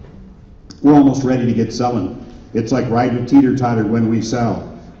it. We're almost ready to get selling. It's like riding a teeter-totter when we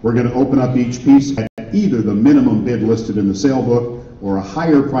sell. We're going to open up each piece at either the minimum bid listed in the sale book or a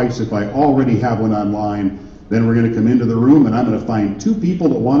higher price if I already have one online. Then we're going to come into the room and I'm going to find two people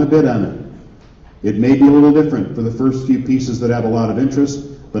that want to bid on it. It may be a little different for the first few pieces that have a lot of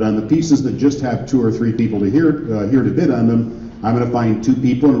interest, but on the pieces that just have 2 or 3 people here to bid on them, I'm going to find 2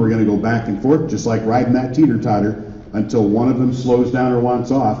 people and we're going to go back and forth just like riding that teeter-totter until one of them slows down or wants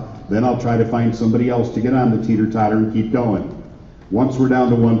off. Then I'll try to find somebody else to get on the teeter-totter and keep going. Once we're down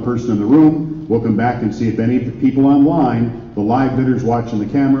to 1 person in the room, we'll come back and see if any of the people online, the live bidders watching the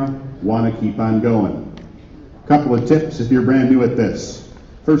camera, want to keep on going. Couple of tips if you're brand new at this.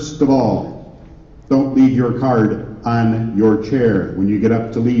 First of all, don't leave your card on your chair when you get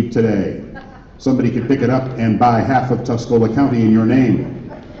up to leave today. Somebody could pick it up and buy half of Tuscola County in your name.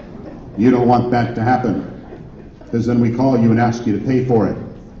 You don't want that to happen, because then we call you and ask you to pay for it.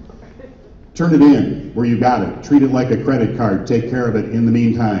 Turn it in where you got it. Treat it like a credit card. Take care of it in the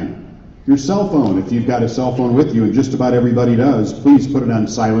meantime. Your cell phone, if you've got a cell phone with you, and just about everybody does, please put it on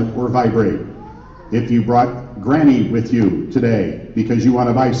silent or vibrate. If you brought Granny with you today because you want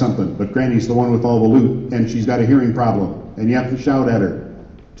to buy something, but Granny's the one with all the loot and she's got a hearing problem and you have to shout at her,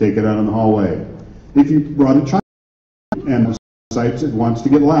 take it out in the hallway. If you brought a child and decides it wants to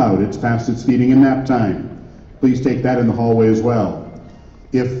get loud, it's past its feeding and nap time, please take that in the hallway as well.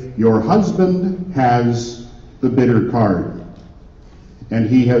 If your husband has the bidder card and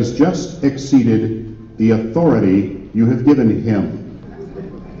he has just exceeded the authority you have given him,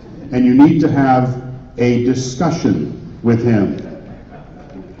 and you need to have a discussion with him,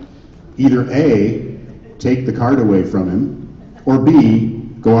 either A, take the card away from him, or B,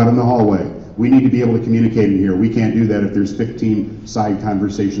 go out in the hallway. We need to be able to communicate in here. We can't do that if there's 15 side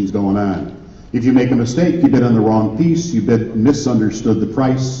conversations going on. If you make a mistake, you bid on the wrong piece, you misunderstood the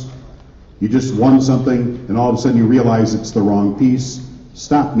price, you just won something, and all of a sudden you realize it's the wrong piece,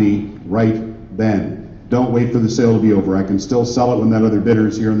 stop me right then. Don't wait for the sale to be over. I can still sell it when that other bidder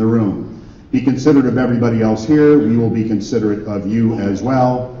is here in the room. Be considerate of everybody else here. We will be considerate of you as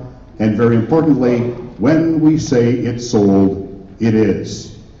well. And very importantly, when we say it's sold, it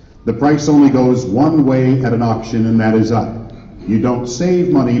is. The price only goes one way at an auction, and that is up. You don't save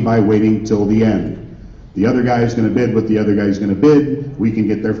money by waiting till the end. The other guy is going to bid what the other guy is going to bid. We can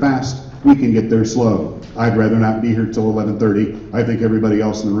get there fast. We can get there slow. I'd rather not be here till 11:30. I think everybody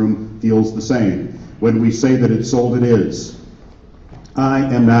else in the room feels the same. When we say that it's sold, it is. I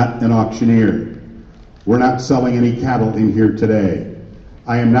am not an auctioneer. We're not selling any cattle in here today.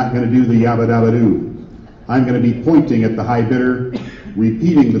 I am not going to do the yabba dabba doo. I'm going to be pointing at the high bidder,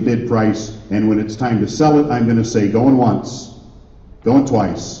 repeating the bid price, and when it's time to sell it, I'm going to say going once, going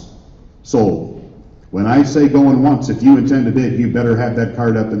twice, sold. When I say going once, if you intend to bid, you better have that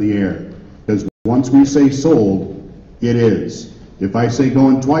card up in the air. Because once we say sold, it is. If I say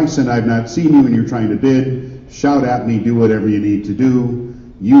going twice and I've not seen you and you're trying to bid, shout at me, do whatever you need to do.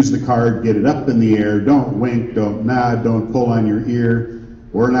 Use the card, get it up in the air. Don't wink, don't nod, don't pull on your ear.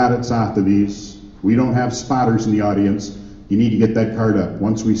 We're not at Sotheby's. We don't have spotters in the audience. You need to get that card up.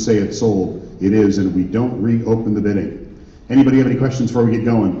 Once we say it's sold, it is, and we don't reopen the bidding. Anybody have any questions before we get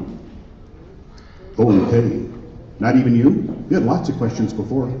going? Okay. Not even you? You had lots of questions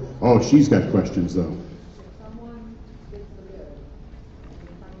before. Oh, she's got questions, though.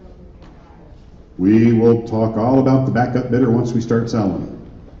 We will talk all about the backup bidder once we start selling.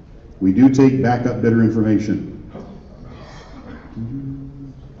 We do take backup bidder information.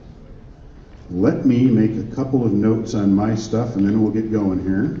 Let me make a couple of notes on my stuff and then we'll get going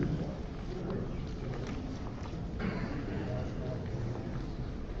here.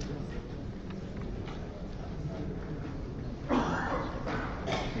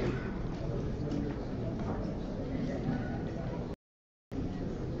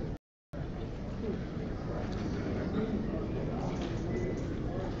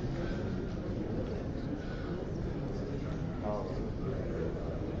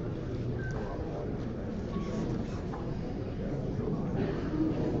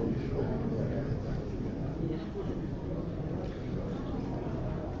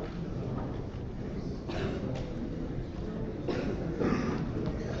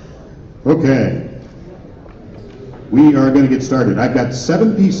 Okay, we are going to get started. I've got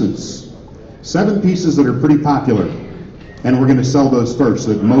seven pieces that are pretty popular, and we're going to sell those first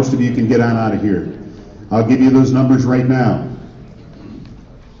so that most of you can get on out of here. I'll give you those numbers right now.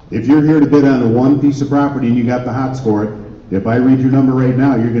 If you're here to bid on a one piece of property and you got the hots for it, if I read your number right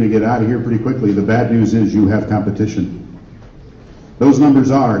now, you're going to get out of here pretty quickly. The bad news is you have competition. Those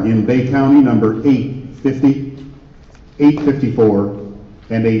numbers are in Bay County, number 850, 854,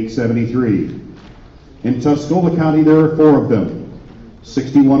 and 873. In Tuscola County, there are four of them: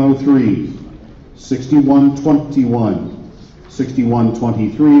 6103, 6121,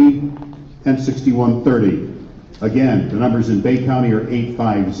 6123, and 6130. Again, the numbers in Bay County are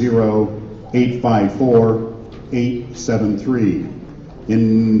 850, 854, 873.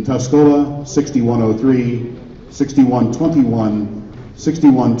 In Tuscola, 6103, 6121,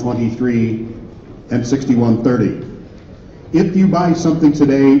 6123, and 6130. If you buy something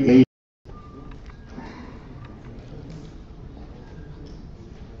today,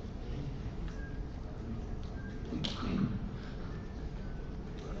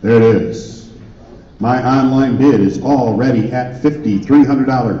 there it is. My online bid is already at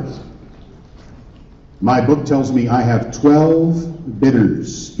 $5,300. My book tells me I have 12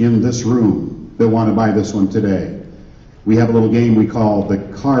 bidders in this room that want to buy this one today. We have a little game we call the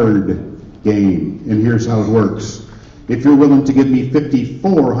card game, and here's how it works. If you're willing to give me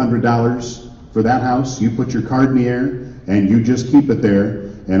 $5,400 for that house, you put your card in the air and you just keep it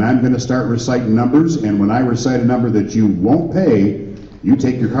there, and I'm going to start reciting numbers, and when I recite a number that you won't pay, you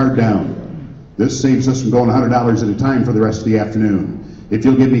take your card down. This saves us from going $100 at a time for the rest of the afternoon. If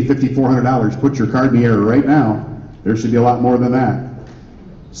you'll give me $5,400, put your card in the air right now. There should be a lot more than that.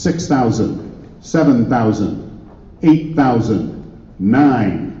 6,000, 7,000, 8,000,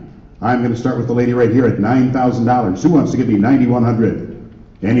 9. I'm going to start with the lady right here at $9,000. Who wants to give me $9,100?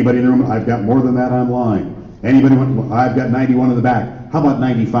 Anybody in the room? I've got more than that online. Anybody want? I've got 91 in the back. How about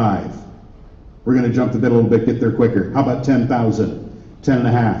 95? We're going to jump the bid a little bit, get there quicker. How about 10,000? 10 and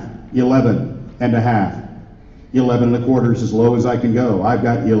a half, 11 and a half, 11 and a quarter is as low as I can go. I've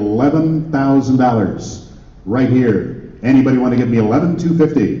got $11,000 right here. Anybody want to give me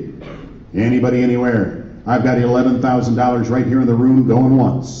 $11,250? Anybody anywhere? I've got $11,000 right here in the room going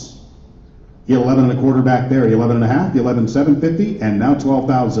once. 11 and a quarter back there, 11 and a half, 11,750, and now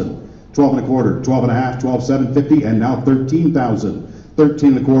 12,000. 12 and a quarter, 12 and a half, 12,750, and now 13,000.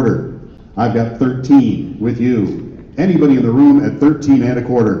 13 and a quarter. I've got 13 with you. Anybody in the room at 13 and a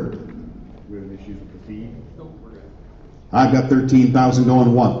quarter? We have issues with the feed? No, we're good. I've got 13,000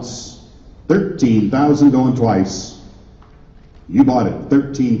 going once. 13,000 going twice. You bought it,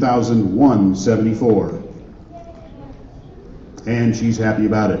 13,174. And she's happy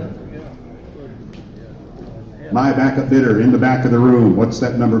about it. My backup bidder in the back of the room. What's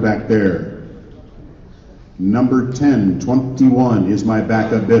that number back there? Number 1021 is my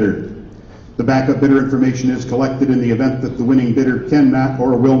backup bidder. The backup bidder information is collected in the event that the winning bidder cannot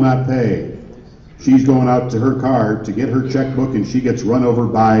or will not pay. She's going out to her car to get her checkbook and she gets run over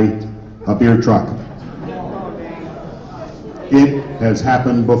by a beer truck. It has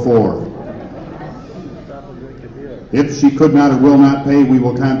happened before. If she could not or will not pay, we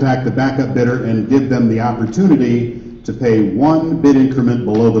will contact the backup bidder and give them the opportunity to pay one bid increment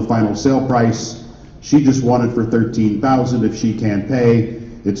below the final sale price. She just won it for $13,000. If she can't pay,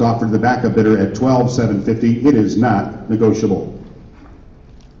 it's offered to the backup bidder at $12,750. It is not negotiable.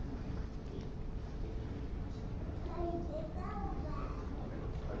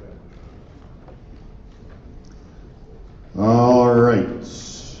 All right.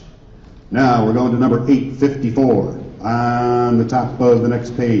 Now we're going to number 854 on the top of the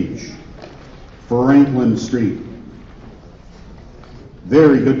next page. Franklin Street.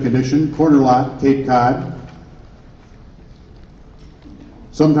 Very good condition. Corner lot, Cape Cod.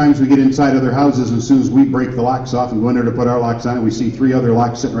 Sometimes we get inside other houses, and as soon as we break the locks off and go in there to put our locks on it, we see 3 other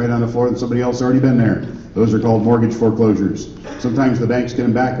locks sitting right on the floor and somebody else already been there. Those are called mortgage foreclosures. Sometimes the banks get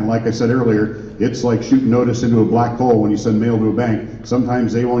them back, and like I said earlier, it's like shooting notice into a black hole when you send mail to a bank.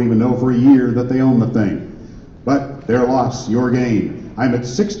 Sometimes they won't even know for a year that they own the thing. But their loss, your gain. I'm at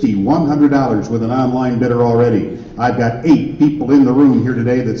 $6,100 with an online bidder already. I've got 8 people in the room here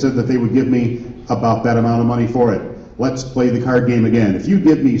today that said that they would give me about that amount of money for it. Let's play the card game again. If you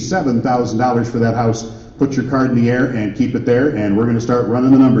give me $7,000 for that house, put your card in the air and keep it there, and we're going to start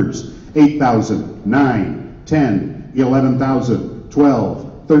running the numbers. 8,000, 9, 10, 11,000,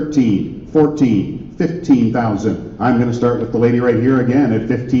 12, 13, 14, 15,000. I'm going to start with the lady right here again at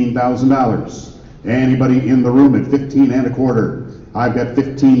 $15,000. Anybody in the room at 15 and a quarter? I've got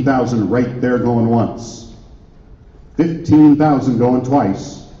 15,000 right there going once. 15,000 going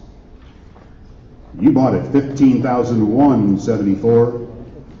twice. You bought it 15,174.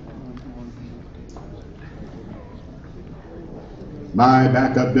 My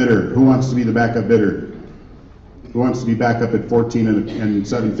backup bidder. Who wants to be the backup bidder? Who wants to be back up at 14 and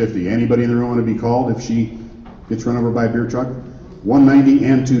 750? Anybody in the room want to be called if she gets run over by a beer truck? 190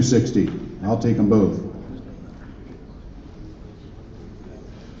 and 260. I'll take them both.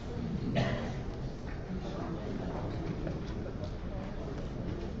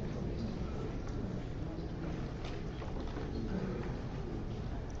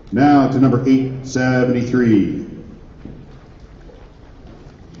 Now to number 873.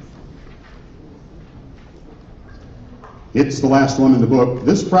 It's the last one in the book.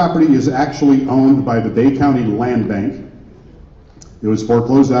 This property is actually owned by the Bay County Land Bank. It was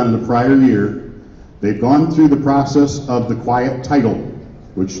foreclosed on in the prior year. They've gone through the process of the quiet title,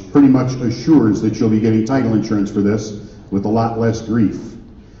 which pretty much assures that you'll be getting title insurance for this with a lot less grief.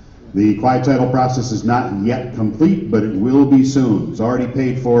 The quiet title process is not yet complete, but it will be soon. It's already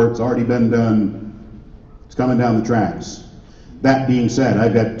paid for, it's already been done, it's coming down the tracks. That being said,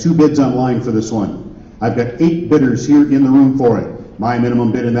 I've got 2 bids online for this one. I've got 8 bidders here in the room for it. My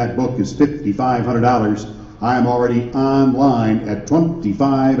minimum bid in that book is $5,500. I'm already online at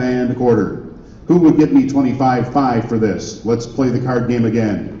 25 and a quarter. Who would give me 25.5 for this? Let's play the card game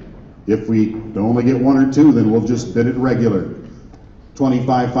again. If we only get 1 or 2, then we'll just bid it regular.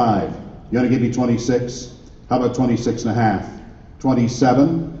 25.5. You want to give me 26? How about 26 and a half?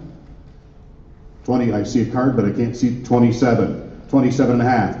 27? 20, I see a card, but I can't see 27. 27 and a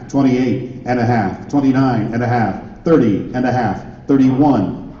half, 28 and a half, 29 and a half, 30 and a half,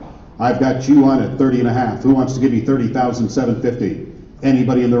 31. I've got you on at 30 and a half. Who wants to give me 30,750?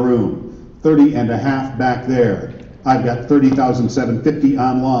 Anybody in the room? 30 and a half back there. I've got 30,750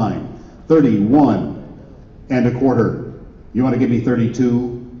 online. 31 and a quarter. You want to give me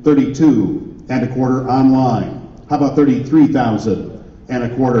 32? 32 and a quarter online. How about 33,000 and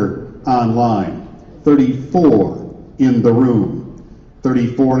a quarter online? 34 in the room.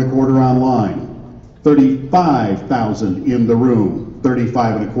 34 and a quarter online. 35,000 in the room.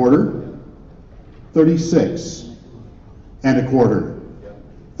 35 and a quarter. 36 and a quarter.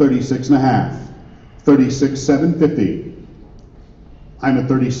 36 and a half. 36,750. I'm at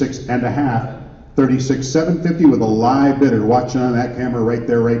 36 and a half. 36,750 with a live bidder watching on that camera right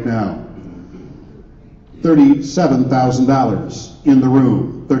there right now. $37,000 in the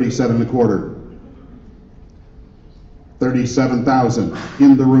room. 37 and a quarter. 37,000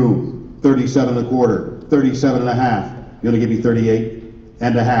 in the room. 37 and a quarter. 37 and a half. You want to give me 38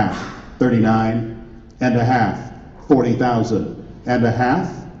 and a half. 39 and a half. 40,000 and a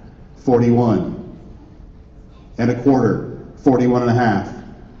half. 41 and a quarter. 41 and a half.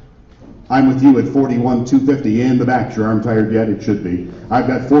 I'm with you at 41,250 in the back. Your arm tired yet? It should be. I've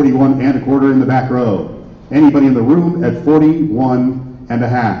got 41 and a quarter in the back row. Anybody in the room at 41 and a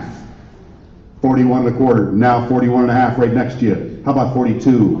half? 41 and a quarter. Now 41 and a half right next to you. How about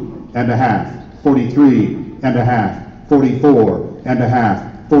 42 and a half? 43 and a half. 44 and a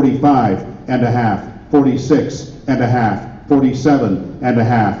half. 45 and a half. 46 and a half. 47 and a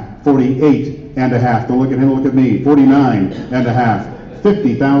half. 48 and a half. Don't look at him, look at me. 49 and a half.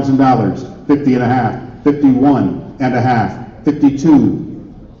 $50,000. 50 and a half. 51 and a half.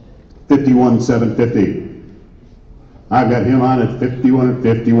 52. 51,750. I've got him on at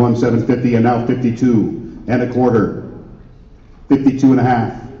 51,750 and now 52 and a quarter. 52 and a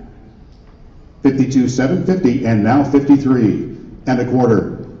half. 52,750 and now 53 and a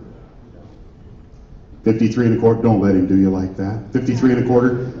quarter. 53 and a quarter. Don't let him do you like that. 53 and a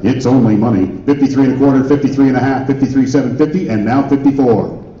quarter. It's only money. 53 and a quarter. 53 and a half. 53,750 and now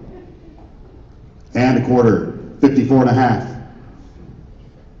 54 and a quarter. 54 and a half.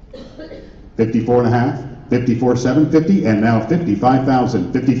 54 and a half. 54,750 and now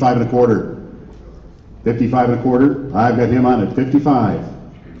 55,000. 55 and a quarter. 55 and a quarter. I've got him on at 55.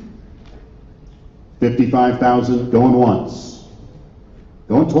 $55,000 going once.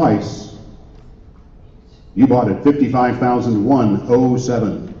 Going twice. You bought it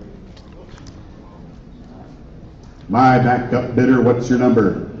 $55,107. My backup bidder, what's your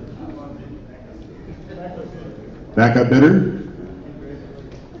number? Backup bidder?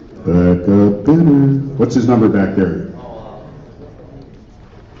 Backup bidder. What's his number back there?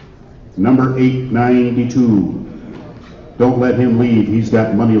 Number 892. Don't let him leave. He's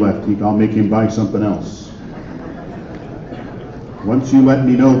got money left. I'll make him buy something else. Once you let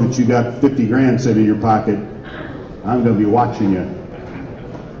me know that you got 50 grand sitting in your pocket, I'm going to be watching you.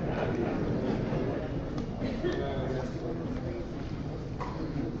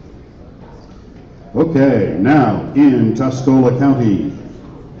 Okay, now in Tuscola County,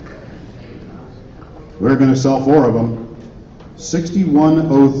 we're going to sell 4 of them.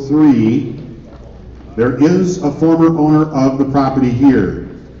 6103, there is a former owner of the property here.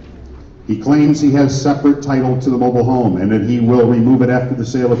 He claims he has separate title to the mobile home and that he will remove it after the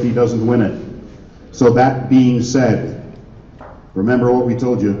sale if he doesn't win it. So that being said, remember what we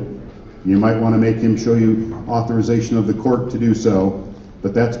told you. You might want to make him show you authorization of the court to do so,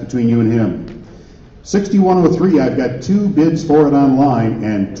 but that's between you and him. 6103, I've got 2 bids for it online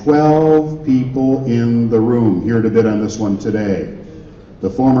and 12 people in the room here to bid on this one today. The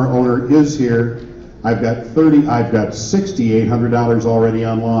former owner is here. I've got $6,800 already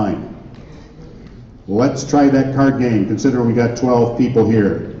online. Let's try that card game, considering we got 12 people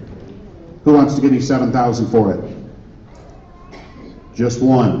here. Who wants to give me $7,000 for it? Just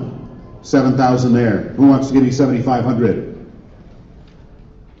one. $7,000 there. Who wants to give me $7,500?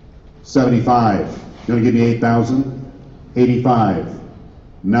 $75. You want to give me $8,000? $85.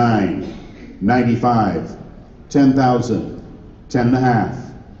 $9. $95. $10,000. $10.5.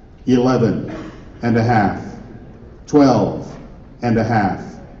 $11.5. $12.5.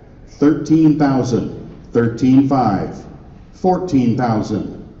 $13,000. $13,500.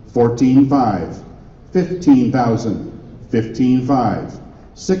 $14,000. $14,500. $15,000. $15,500.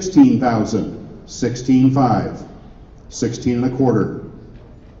 $16,000. $16,500. $16.25.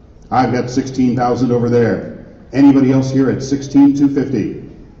 I've got $16,000 over there. Anybody else here at $16,250?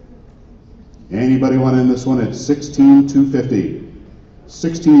 Anybody want in this one at $16,250?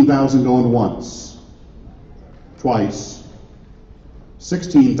 $16,000 going once, twice.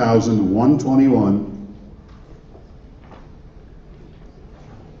 $16,121.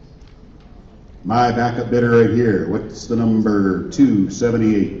 My backup bidder right here. What's the number?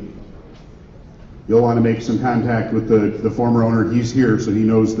 278. You'll want to make some contact with the former owner. He's here, so he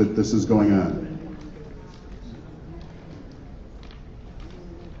knows that this is going on.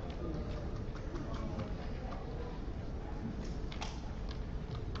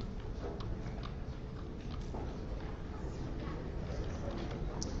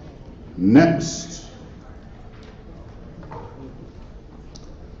 Next,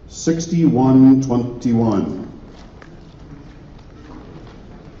 6121.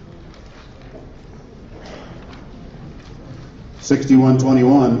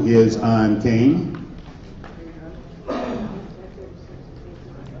 $6121 is on Kane.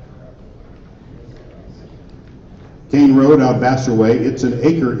 Kane Road out Vassar Way. It's an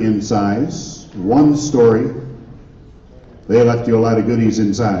acre in size, 1 story. They left you a lot of goodies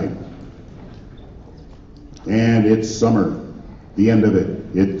inside. And it's summer, the end of it.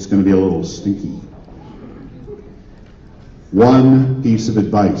 It's going to be a little stinky. One piece of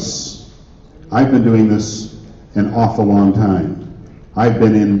advice. I've been doing this an awful long time. I've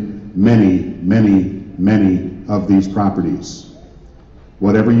been in many, many, many of these properties.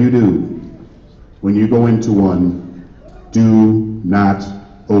 Whatever you do, when you go into one, do not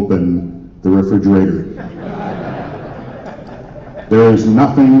open the refrigerator. There is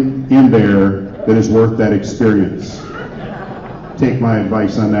nothing in there that is worth that experience. Take my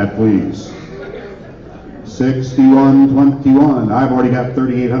advice on that, please. 6121. I've already got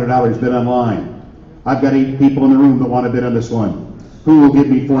 $3,800 bid online. I've got 8 people in the room that want to bid on this one. Who will give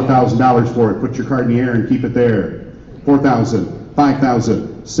me $4,000 for it? Put your card in the air and keep it there. 4,000,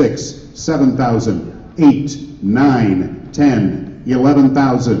 5,000, 6, 7,000, 8, 9, 10,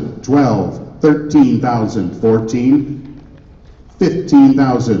 11,000, 12, 13,000, 14,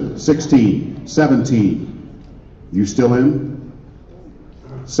 15,000, 16, 17. You still in?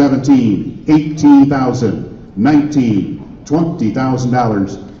 17, 18,000, 19,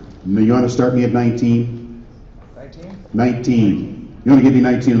 $20,000. You want to start me at 19? 19. You want to give me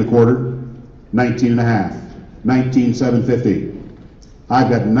 19.25? 19.5. 19,750.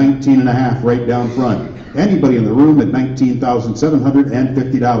 I've got 19.5 right down front. Anybody in the room at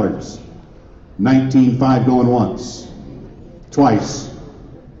 $19,750? 19.5 going once, twice.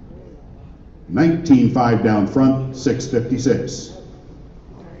 19.5 down front, 656.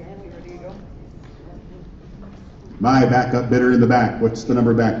 My backup bidder in the back. What's the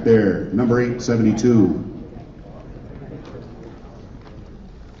number back there? Number 872.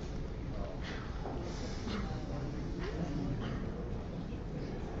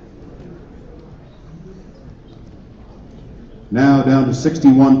 Now down to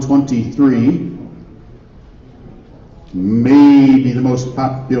 6123. Maybe the most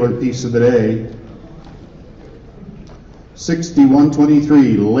popular piece of the day.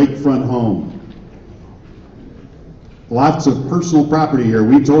 6123, lakefront home. Lots of personal property here.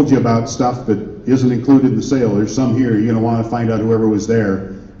 We told you about stuff that isn't included in the sale. There's some here. You're going to want to find out whoever was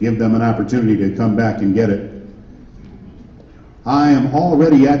there. Give them an opportunity to come back and get it. I am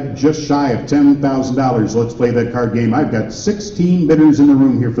already at just shy of $10,000. Let's play that card game. I've got 16 bidders in the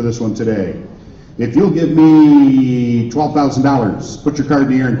room here for this one today. If you'll give me $12,000, put your card in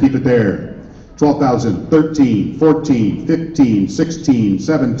the air and keep it there. 12,000, 13, 14, 15, 16,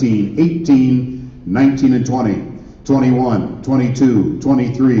 17, 18, 19, and 20. 21, 22,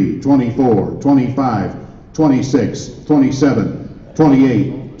 23, 24, 25, 26, 27,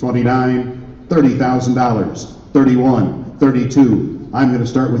 28, 29, $30,000, 31, 32. I'm going to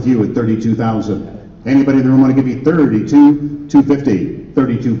start with you at 32,000. Anybody in the room want to give me 32, 250,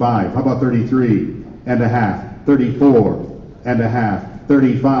 32.5? How about 33 and a half, 34 and a half,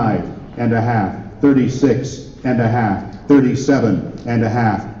 35 and a half, 36 and a half, 37 and a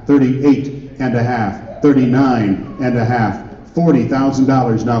half, 38 and a half, 39 and a half,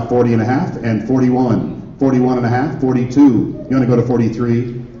 $40,000. Now 40 and a half and 41, 41 and a half, 42. You want to go to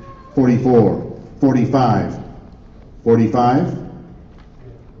 43, 44, 45, 45,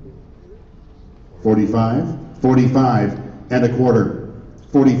 45, 45 and a quarter,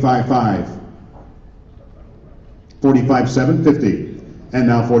 45.5, 45,750, and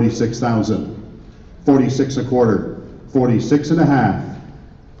now 46,000, 46 a quarter, 46 and a half.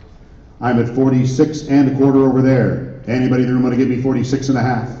 I'm at 46 and a quarter over there. Anybody in the room want to give me 46 and a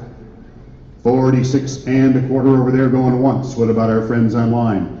half? 46 and a quarter over there going once. What about our friends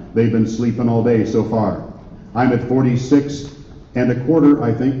online? They've been sleeping all day so far. I'm at 46 and a quarter,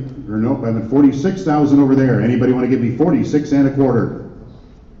 I think. Or nope, I'm at 46,000 over there. Anybody want to give me 46 and a quarter?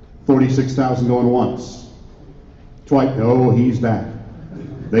 46,000 going once. Twice. Oh, he's back.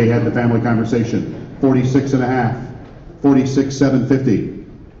 They had the family conversation. 46 and a half. 46,750.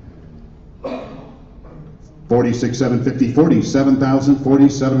 46,750, 47,000,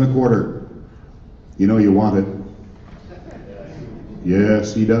 47 and a quarter. You know you want it.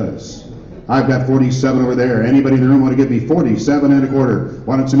 Yes, he does. I've got 47 over there. Anybody in the room want to give me 47 and a quarter?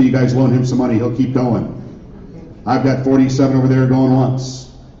 Why don't some of you guys loan him some money? He'll keep going. I've got 47 over there going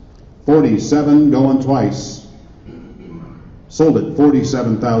once. 47 going twice. Sold it,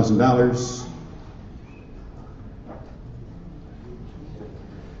 $47,000.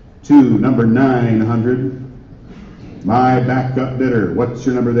 To number 900. My backup bidder. What's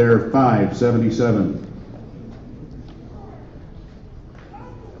your number there? 577.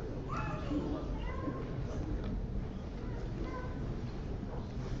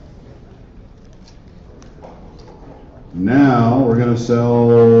 Now we're going to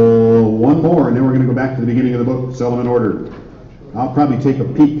sell one more, and then we're going to go back to the beginning of the book, sell them in order. I'll probably take a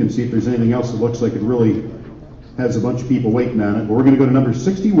peek and see if there's anything else that looks like it really has a bunch of people waiting on it. But we're going to go to number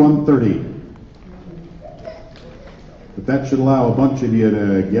 6130. But that should allow a bunch of you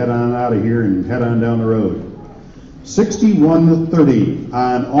to get on out of here and head on down the road. 6130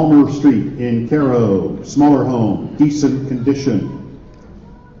 on Almer Street in Caro. Smaller home, decent condition.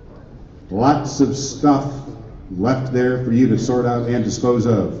 Lots of stuff left there for you to sort out and dispose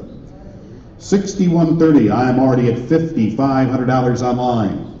of. 6130, I'm already at $5,500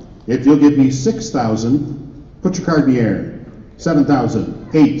 online. If you'll give me 6,000, put your card in the air. 7,000,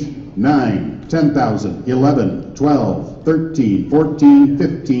 8, 9, 10,000, 11, 12, 13, 14,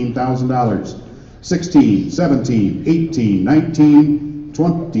 $15,000. 16, 17, 18, 19,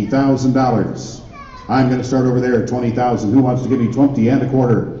 $20,000. I'm going to start over there at 20,000. Who wants to give me 20 and a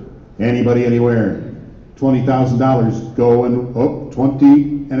quarter? Anybody, anywhere? $20,000 going, 20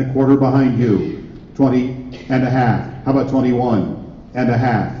 and a quarter behind you. 20 and a half. How about 21 and a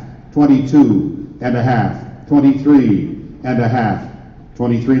half? 22 and a half. 23 and a half.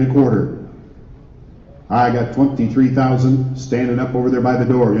 23 and a quarter. I got 23,000 standing up over there by the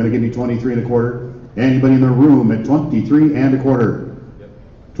door. You're going to give me 23 and a quarter? Anybody in the room at 23 and a quarter?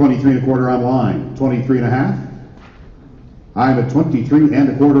 23 and a quarter online. 23 and a half? I'm at 23 and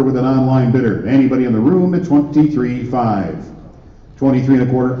a quarter with an online bidder. Anybody in the room at 23.5? 23 and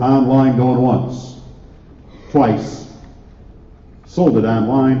a quarter online going once. Twice. Sold it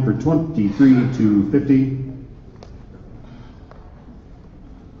online for $23,250.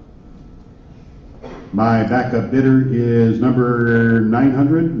 My backup bidder is number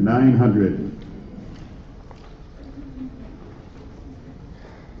 900.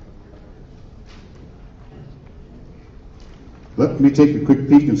 Let me take a quick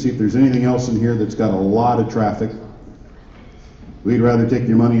peek and see if there's anything else in here that's got a lot of traffic. We'd rather take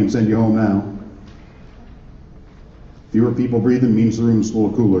your money and send you home now. Fewer people breathing means the room's full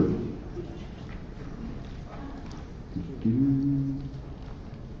of cooler.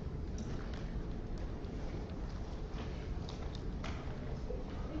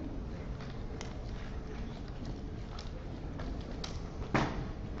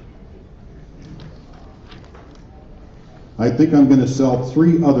 I think I'm going to sell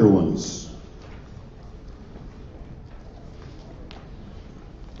 3 other ones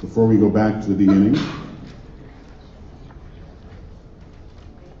before we go back to the beginning.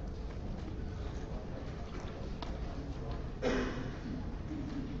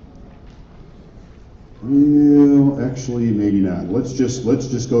 Well, actually, maybe not. Let's just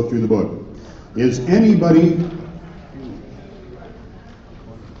go through the book. Is anybody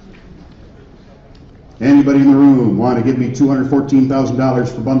in the room want to give me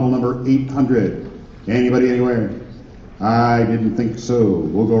 $214,000 for bundle number 800? Anybody anywhere? I didn't think so.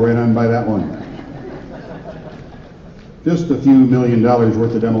 We'll go right on by that one. Just a few $1 million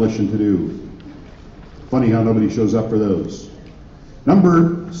worth of demolition to do. Funny how nobody shows up for those.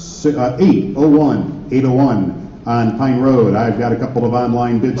 Number 801 on Pine Road. I've got a couple of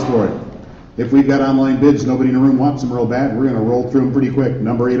online bids for it. If we've got online bids, nobody in the room wants them real bad, we're going to roll through them pretty quick.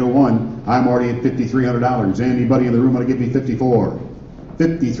 Number 801, I'm already at $5,300. Anybody in the room want to give me 54?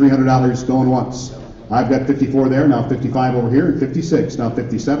 $5,300 going once. I've got 54 there, now 55 over here, and 56, now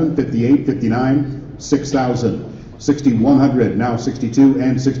 57, 58, 59, 6,000. 6,100, now 62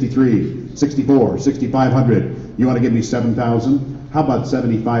 and 63, 64, 6,500. You want to give me 7,000? How about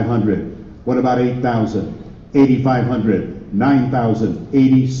 7,500? What about 8,000? 8,500, 9,000,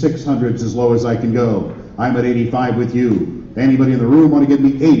 8,600 is as low as I can go. I'm at 85 with you. Anybody in the room want to give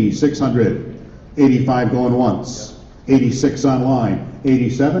me 8,600? 85 going once, 86 online,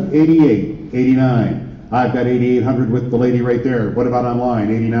 87, 88, 89. I've got 8,800 with the lady right there. What about online?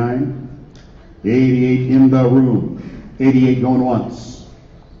 89? 88 in the room. 88 going once,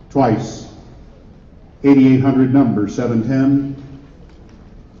 twice. 8,800 number, 710.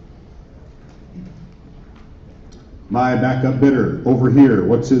 My backup bidder over here,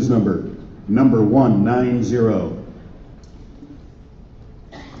 what's his number? Number 190.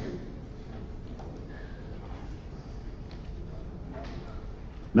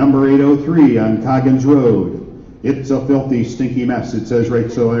 Number 803 on Coggins Road. It's a filthy, stinky mess. It says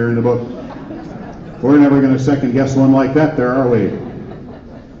right so there in the book. We're never going to second guess one like that there, are we?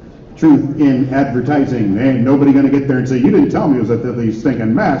 Truth in advertising. Ain't nobody going to get there and say, you didn't tell me it was a filthy,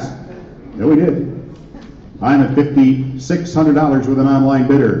 stinking mess. No, we did. I'm at $5,600 with an online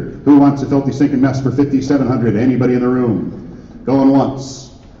bidder. Who wants a filthy, stinking mess for $5,700? Anybody in the room? Going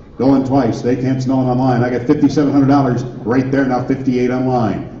once. Going twice. They can't smell it online. I got $5,700 right there, now 58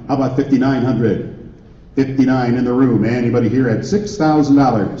 online. How about $5,900? 59 in the room. Anybody here at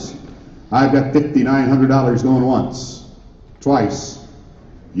 $6,000? I've got $5,900 going once, twice.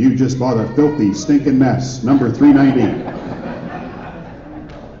 You just bought a filthy, stinking mess. Number 390.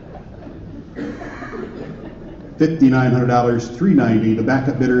 $5,900, 390. The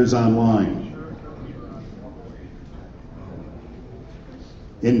backup bidder is online.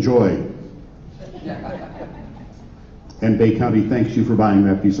 Enjoy. And Bay County thanks you for buying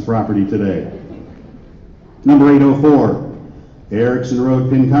that piece of property today. Number 804. Erickson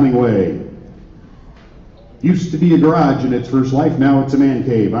Road, Pinconning Way. Used to be a garage in its first life, now it's a man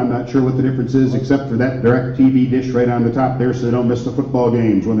cave. I'm not sure what the difference is except for that direct TV dish right on the top there so they don't miss the football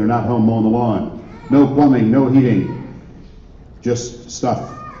games when they're not home mowing the lawn. No plumbing, no heating, just stuff.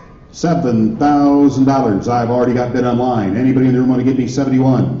 $7,000 I've already got bid online. Anybody in the room want to give me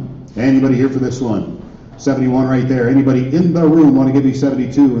 71? Anybody here for this one? 71 right there. Anybody in the room want to give me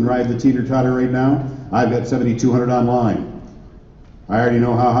 72 and ride the teeter-totter right now? I've got 7,200 online. I already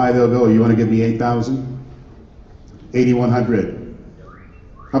know how high they'll go. You want to give me 8,000? 8,100.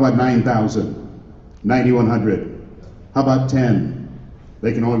 How about 9,000? 9,100. How about 10?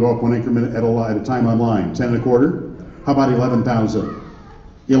 They can only go up one increment at a time online. 10 and a quarter. How about 11,000?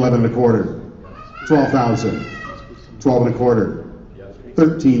 11 and a quarter. 12,000. 12 and a quarter.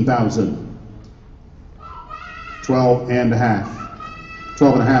 13,000. 12 and a half.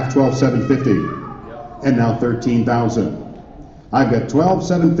 12 and a half. 12,750. And now 13,000. I've got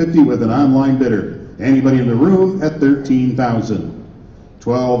 12,750 with an online bidder. Anybody in the room at 13,000?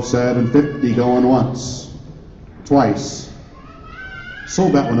 12,750 going once, twice.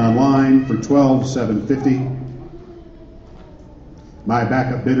 Sold that one online for 12,750. My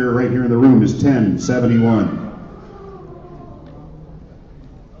backup bidder right here in the room is 1071.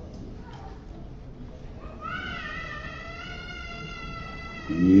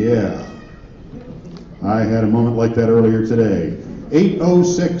 Yeah, I had a moment like that earlier today.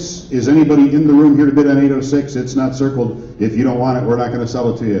 806, is anybody in the room here to bid on 806? It's not circled. If you don't want it, we're not going to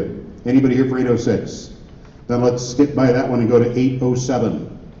sell it to you. Anybody here for 806? Then let's skip by that one and go to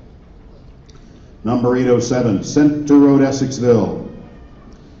 807. Number 807, Center Road, Essexville.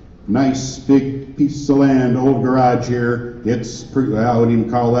 Nice big piece of land, old garage here. It's pretty, I wouldn't even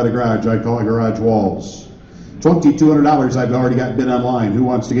call that a garage, I'd call it garage walls. $2,200 I've already got bid online. Who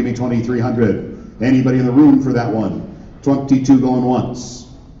wants to give me $2,300? Anybody in the room for that one? 22 going once,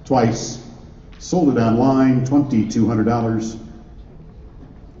 twice. Sold it online, $2,200.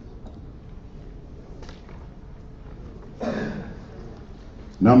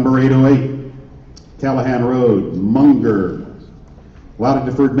 Number 808, Callahan Road, Munger. A lot of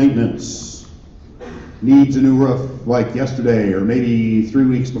deferred maintenance. Needs a new roof like yesterday or maybe 3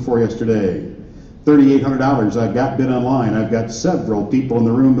 weeks before yesterday. $3,800 I've got bid online. I've got several people in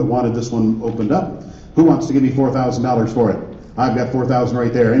the room that wanted this one opened up. Who wants to give me $4,000 for it? I've got $4,000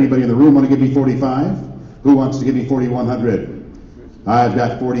 right there. Anybody in the room want to give me $45,000? Who wants to give me $4,100? I've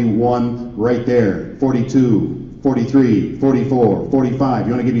got $41,000 right there. $42,000, $43,000, $44,000, $45,000.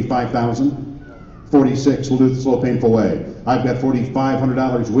 You want to give me $5,000? $46,000. We'll do it the slow, painful way. I've got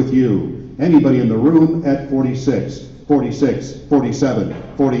 $4,500 with you. Anybody in the room at $46,000, $46,000, $47,000,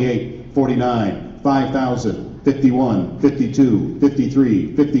 $48,000, $49,000. $5,000, $51,000, $52,000,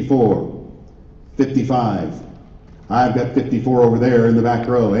 $53,000, $54,000, $55,000. I've got $54,000 over there in the back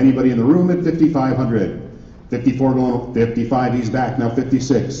row. Anybody in the room at $5,500? $54,000 going, $55,000, he's back, now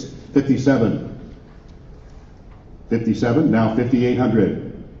 $56,000, $57,000, $57,000, now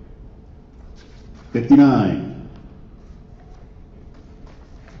 $5,800, $59,000,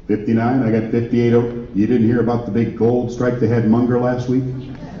 $59,000, I got $58,000. You didn't hear about the big gold strike they had in Munger last week?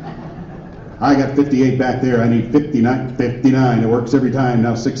 I got $58,000 back there. I need $59,000. It works every time.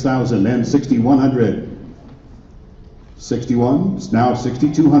 Now $6,000 and $6,100. $61,000. It's now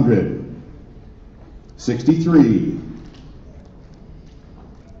 $6,200. $63,000.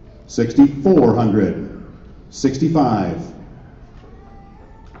 $6,400. $65,000.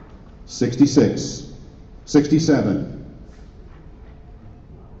 $66,000. $67,000.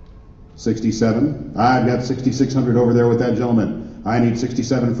 $67,000. I've got $6,600 over there with that gentleman. I need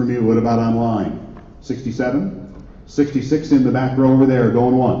 $67,000 from you. What about online? $67,000. $66,000 in the back row over there,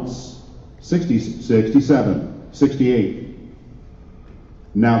 going once. $67,000. $68,000.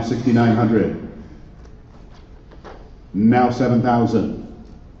 Now $6,900. Now $7,000.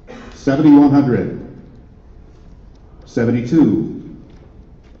 $7,100. $72,000.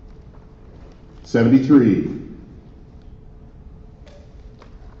 $73,000.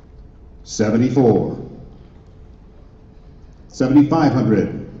 $74,000.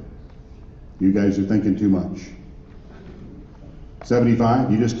 $7,500. You guys are thinking too much.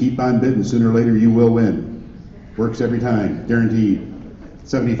 $75,000. You just keep on bidding. Sooner or later you will win. Works every time, guaranteed.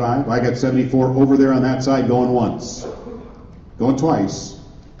 $75,000. I got $74,000 over there on that side, going once, going twice.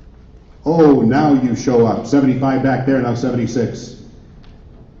 Oh, now you show up. $75,000 back there. Now $76,000.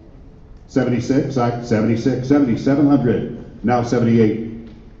 $76,000. $76,000. $7,700. Now $78,000.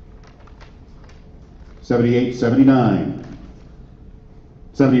 $78,000. $79,000.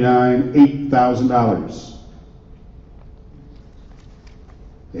 $79,000, $8,000.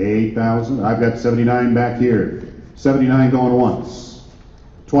 $8,000. I've got $79,000 back here. $79,000 going once,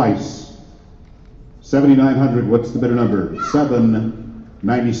 twice. $7,900. What's the bidder number?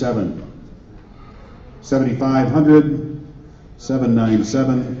 $797,000. $7,500.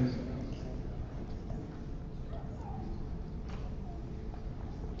 $797,000.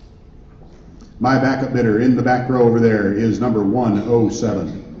 My backup bidder in the back row over there is number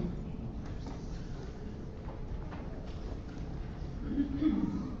 107.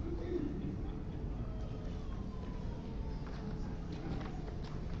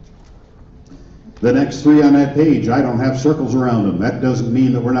 The next three on that page, I don't have circles around them. That doesn't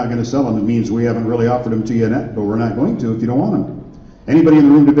mean that we're not going to sell them. It means we haven't really offered them to you yet, but we're not going to if you don't want them. Anybody in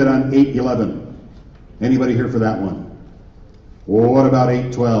the room to bid on 811? Anybody here for that one? Well, what about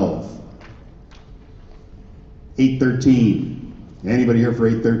 812? 813. Anybody here for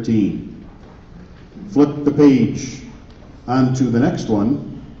 813? Flip the page onto the next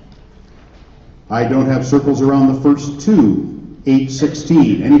one. I don't have circles around the first two.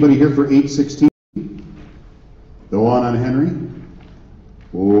 816. Anybody here for 816? The one on Henry?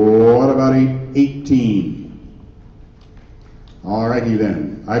 What about 818? All righty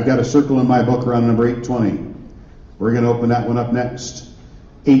then. I've got a circle in my book around number 820. We're going to open that one up next.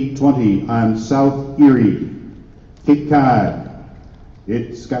 820 on South Erie, Cape Cod.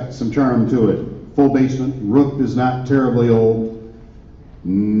 It's got some charm to it. Full basement, roof is not terribly old.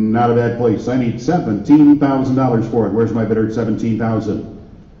 Not a bad place. I need $17,000 for it. Where's my bidder at $17,000?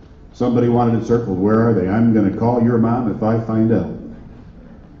 Somebody wanted it circled. Where are they? I'm going to call your mom if I find out.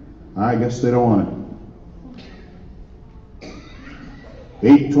 I guess they don't want it.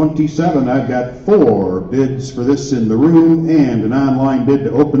 827, I've got 4 bids for this in the room and an online bid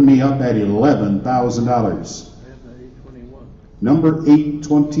to open me up at $11,000. Number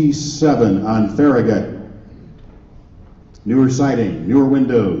 827 on Farragut. Newer siding, newer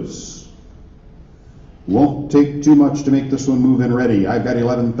windows. Won't take too much to make this one move in ready. I've got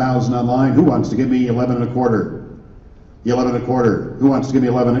 11,000 online. Who wants to give me 11 and a quarter? 11 and a quarter. Who wants to give me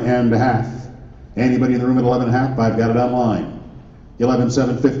 11 and a half? Anybody in the room at 11 and a half? I've got it online.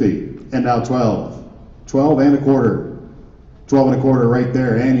 11,750. And now 12. 12 and a quarter. 12 and a quarter right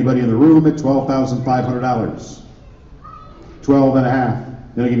there. Anybody in the room at $12,500? 12 and a half.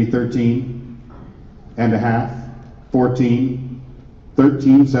 Then I give you 13 and a half. 14.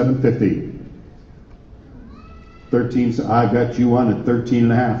 13,750. 13. I've got you on at 13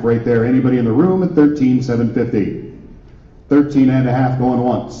 and a half right there. Anybody in the room at 13,750? 13 and a half going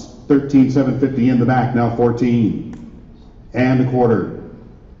once. 13,750 in the back. Now 14 and a quarter.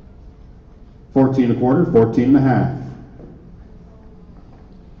 14 and a quarter. 14 and a half.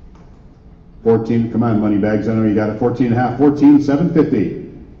 14. Come on, money bags. I know you got it. 14 and a half. 14,750.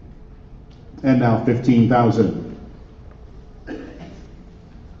 And now 15,000.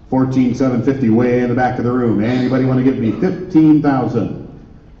 14,750 way in the back of the room. Anybody want to give me 15,000?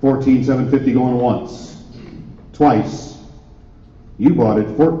 14,750 going once. Twice. You bought it.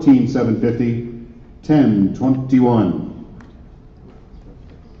 14,750. 10,21.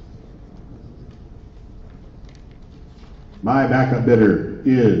 My backup bidder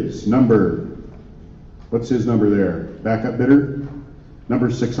is number, what's his number there? Backup bidder?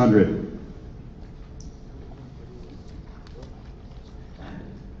 Number 600.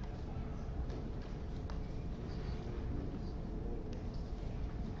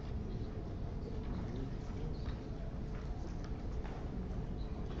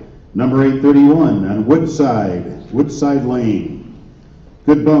 Number 831 on Woodside Lane.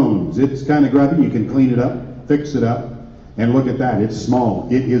 Good bones. It's kind of grubby. You can clean it up, fix it up, and look at that. It's small.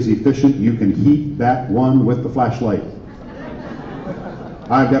 It is efficient. You can heat that one with the flashlight.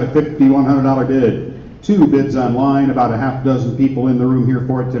 I've got a $5,100 bid. 2 bids online, about a half dozen people in the room here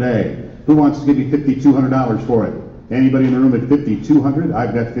for it today. Who wants to give me $5,200 for it? Anybody in the room at $5,200?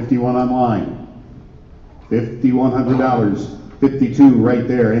 I've got 51 online. $5,100. 52 right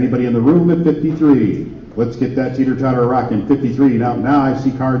there. Anybody in the room at 53? Let's get that teeter-totter rocking. 53. Now I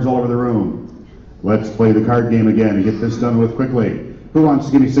see cards all over the room. Let's play the card game again and get this done with quickly. Who wants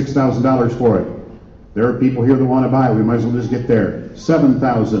to give me $6,000 for it? There are people here that want to buy. We might as well just get there.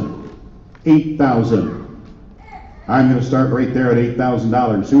 7,000. 8,000. I'm going to start right there at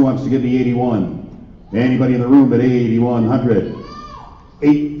 $8,000. Who wants to give me 81? Anybody in the room at 8,100?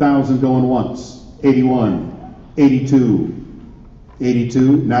 8,000 going once. 81. 82.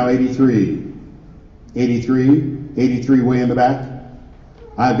 82, now 83. 83, 83 way in the back.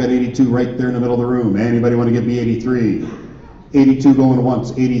 I've got 82 right there in the middle of the room. Anybody want to give me 83? 82 going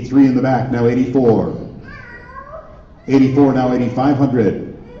once, 83 in the back, now 84. 84, now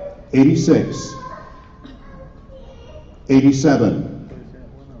 8,500. 86. 87.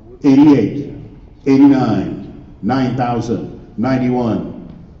 88. 89. 9,000. 91.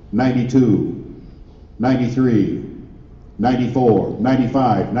 92. 93. 94,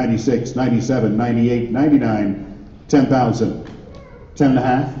 95, 96, 97, 98, 99, 10,000, 10 and a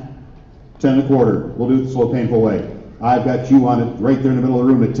half, 10 and a quarter. We'll do it the slow, painful way. I've got you on it right there in the middle of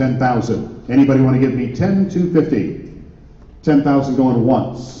the room at 10,000. Anybody want to give me 10,250? 10,000 going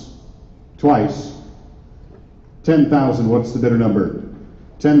once, twice. 10,000, what's the bidder number?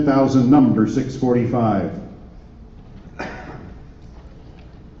 10,000, number 645.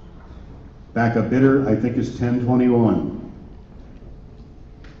 Backup bidder, I think, is 1021.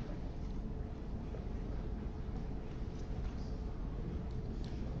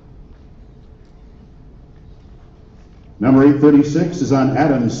 Number 836 is on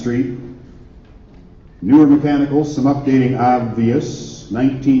Adams Street. Newer mechanicals, some updating obvious.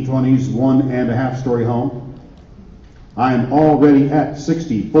 1920s, 1.5 story home. I'm already at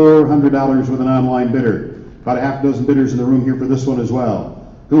 $6,400 with an online bidder. About a half dozen bidders in the room here for this one as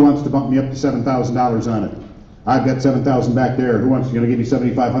well. Who wants to bump me up to $7,000 on it? I've got 7,000 back there. Who wants, going to give me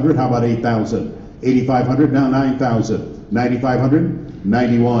 7,500? How about 8,000? 8,500, now 9,000. 9,500,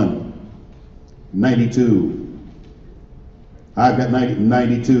 91, 92. I've got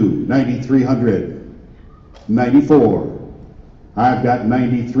 92, 9,300, 94. I've got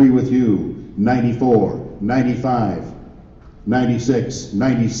 93 with you, 94, 95, 96,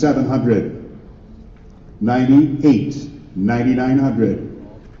 9,700, 98, 9,900,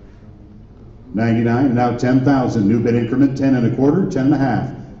 99, now 10,000, new bid increment, 10 and a quarter, 10 and a half,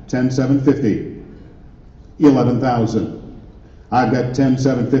 10,750, 11,000. I've got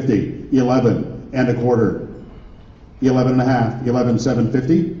 10,750, 11 and a quarter, 11 and a half,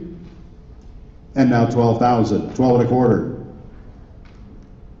 11,750, and now 12,000, 12 and a quarter,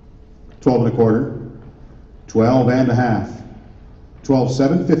 12 and a quarter, 12 and a half,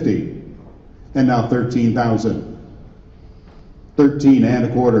 12,750, and now 13,000, 13 and a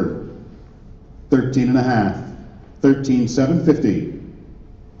quarter, 13 and a half, 13,750,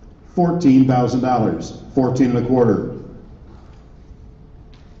 $14,000, 14 and a quarter,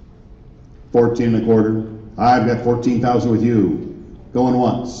 14 and a quarter. I've got 14,000 with you. Going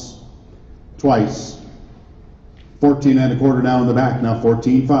once, twice. 14 and a quarter now in the back. Now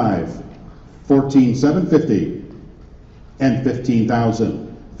 14,500, 14,750, and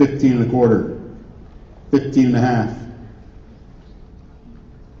 15,000. 15 and a quarter, 15 and a half.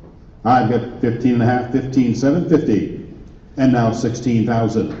 I've got 15 and a half, 15,750, and now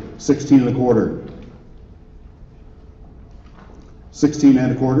 16,000. 16 and a quarter, 16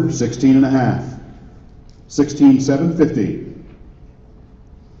 and a quarter, 16 and a half, 16,750.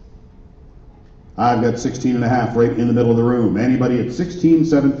 I've got 16 and a half right in the middle of the room. Anybody at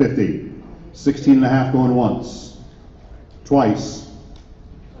 16,750? 16 and a half going once, twice.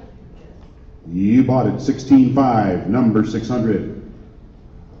 You bought it. 16,500, number 600.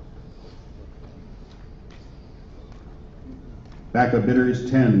 Backup bidder is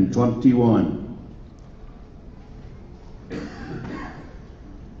 1021.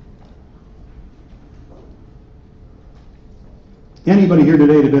 Anybody here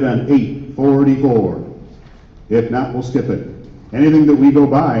today to bid on 844? If not, we'll skip it. Anything that we go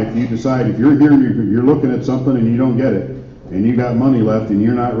by, if you decide, if you're here and you're looking at something and you don't get it, and you got money left and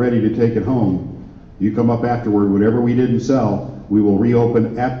you're not ready to take it home, you come up afterward. Whatever we didn't sell, we will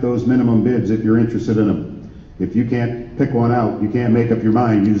reopen at those minimum bids if you're interested in them. If you can't pick one out, you can't make up your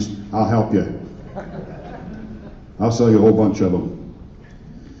mind, I'll help you. I'll sell you a whole bunch of them.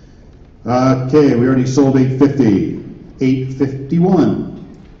 Okay, we already sold 850.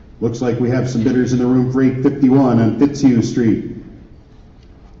 851. Looks like we have some bidders in the room for 851 on Fitzhugh Street.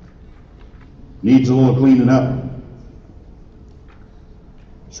 Needs a little cleaning up.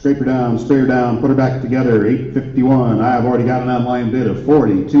 Scrape her down, spray her down, put her back together. 851. I've already got an online bid of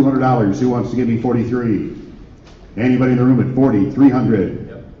 $40, $200. Who wants to give me 43? Anybody in the room at 40, 300?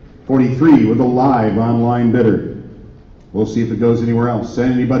 Yep. 43 with a live online bidder. We'll see if it goes anywhere else.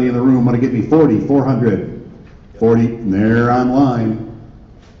 Anybody in the room want to give me 40, 400? 40, they're online.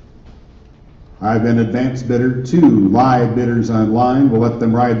 I've been advanced bidder, 2 live bidders online. We'll let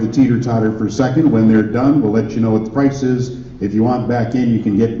them ride the teeter-totter for a second. When they're done, we'll let you know what the price is. If you want back in, you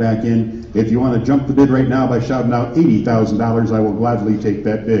can get back in. If you want to jump the bid right now by shouting out $80,000, I will gladly take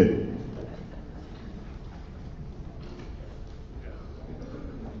that bid.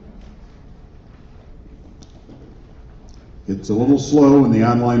 It's a little slow, and the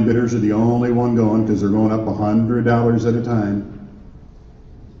online bidders are the only one going because they're going up $100 at a time.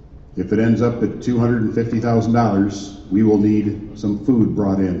 If it ends up at $250,000, we will need some food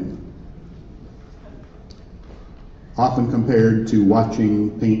brought in. Often compared to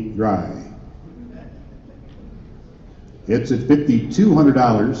watching paint dry. It's at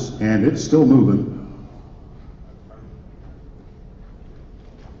 $5,200, and it's still moving.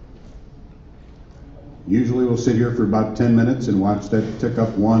 Usually we'll sit here for about 10 minutes and watch that tick up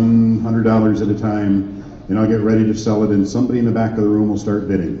 $100 at a time, and I'll get ready to sell it, and somebody in the back of the room will start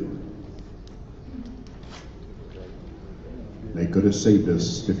bidding. They could have saved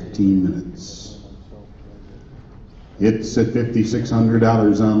us 15 minutes. It's at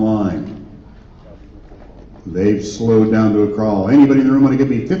 $5,600 online. They've slowed down to a crawl. Anybody in the room want to give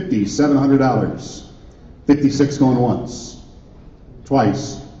me $5,700? 56 going once,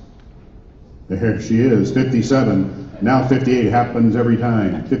 twice. There she is, 57. Now 58 happens every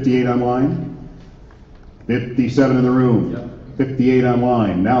time. 58 online. 57 in the room. Yep. 58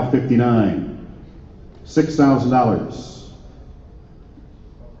 online. Now 59. $6,000.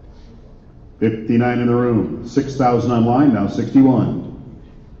 59 in the room. 6,000 online. Now 61.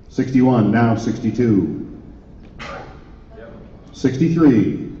 61. Now 62. Yep.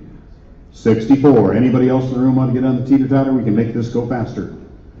 63. 64. Anybody else in the room want to get on the teeter-totter? We can make this go faster.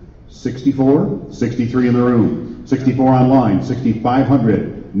 64, 63 in the room, 64 online,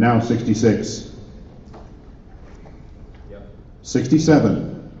 6,500, now 66.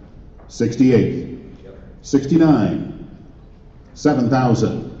 67, 68, 69,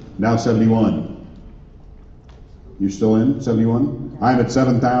 7,000, now 71. You still in, 71? I'm at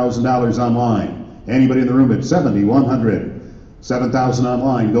 $7,000 online. Anybody in the room at 7,100? 7,000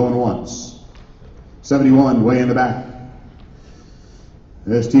 online, going once. 71, way in the back.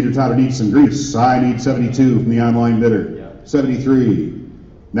 This teeter-totter needs some grease. I need 72 from the online bidder. 73,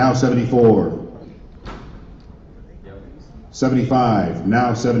 now 74. 75,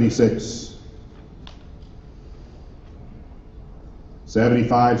 now 76.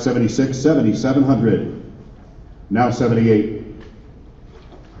 75, 76, 7,700, now 78.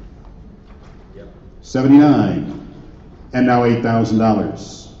 79, and now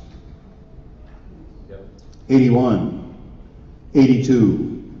 $8,000. 81,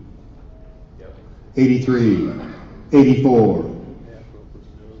 82, 83, 84,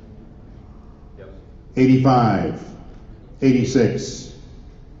 85, 86,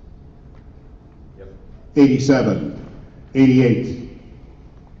 87, 88,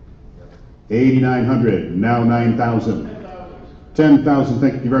 8,900, now 9,000. 10,000,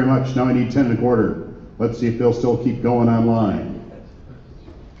 thank you very much. Now I need 10 and a quarter. Let's see if they'll still keep going online.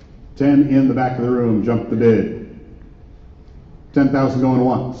 10 in the back of the room, jump the bid. 10,000 going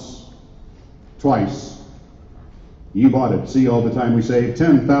once, twice. You bought it. See all the time we save.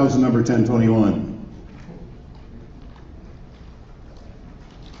 10,000, number 1021.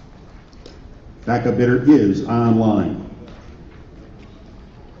 Backup bidder is online.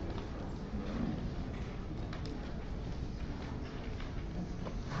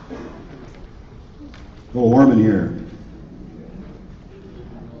 A little warm in here.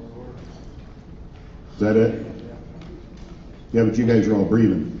 Is that it? Yeah, but you guys are all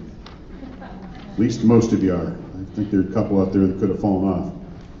breathing. At least most of you are. I think there are a couple out there that could have fallen off.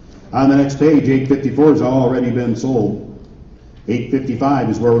 On the next page, 854 has already been sold. 855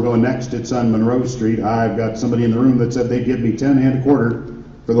 is where we're going next. It's on Monroe Street. I've got somebody in the room that said they'd give me 10 and a quarter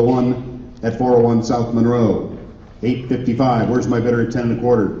for the one at 401 South Monroe. 855. Where's my bidder at 10 and a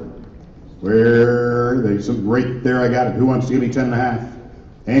quarter? Where are they? Right there, I got it. Who wants to give me 10 and a half?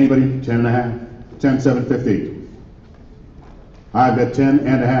 Anybody? 10 and a half? 10,750. I've got 10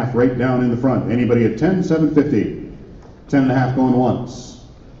 and a half right down in the front. Anybody at 10,750? 10 and a half going once,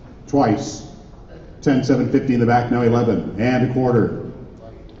 twice. 10,750 in the back, now 11 and a quarter.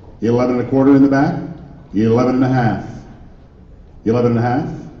 11 and a quarter in the back, 11 and a half. 11 and a half.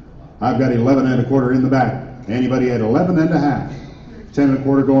 I've got 11 and a quarter in the back. Anybody at 11 and a half? 10 and a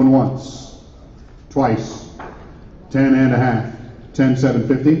quarter going once, twice. 10 and a half.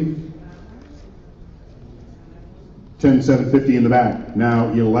 10,750. 10,750 in the back. Now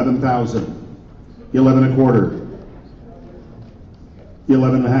 11,000. 11 and a quarter.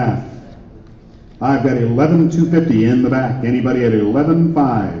 11 and a half. I've got 11,250 in the back. Anybody at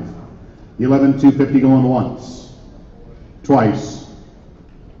 11,500? 11,250 going once, twice.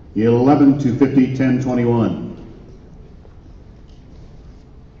 11,250. 10,21.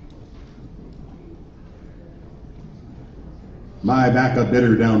 My backup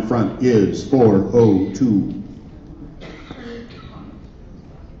bidder down front is 402.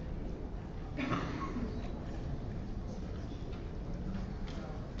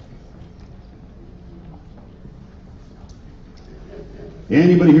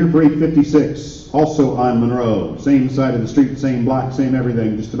 Anybody here for 856? Also on Monroe. Same side of the street, same block, same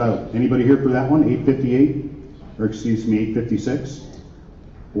everything, just about. Anybody here for that one? 858? Or excuse me, 856?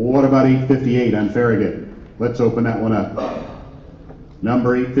 What about 858 on Farragut? Let's open that one up.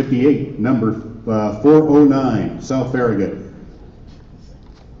 Number 858, number 409, South Farragut.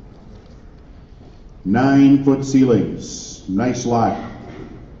 9-foot ceilings, nice lot.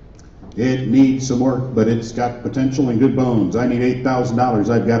 It needs some work, but it's got potential and good bones. I need $8,000.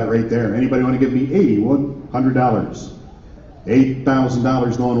 I've got it right there. Anybody want to give me $8,100?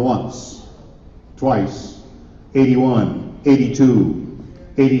 $8,000 going once, twice. 81, 82,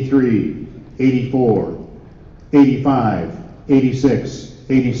 83, 84, 85, 86,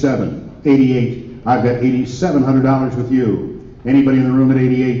 87, 88. I've got $8,700 with you. Anybody in the room at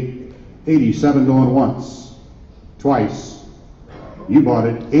 88? 87 going once, twice. You bought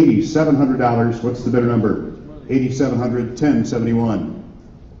it, $8,700. What's the bidder number? 8,700, 1071.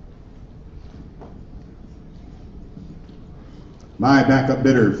 My backup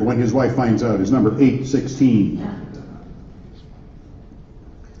bidder for when his wife finds out is number 816.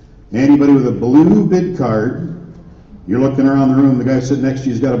 Anybody with a blue bid card You're looking around the room, the guy sitting next to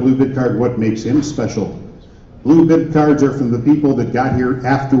you's got a blue bid card. What makes him special? Blue bid cards are from the people that got here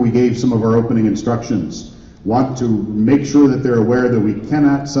after we gave some of our opening instructions. Want to make sure that they're aware that we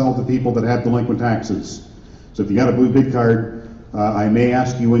cannot sell to people that have delinquent taxes. So if you got a blue bid card, I may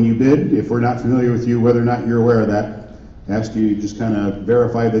ask you when you bid, if we're not familiar with you, whether or not you're aware of that, ask you just kind of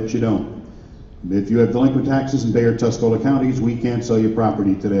verify that you don't. If you have delinquent taxes in Bay or Tuscola counties, we can't sell you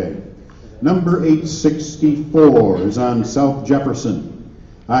property today. Number 864 is on South Jefferson.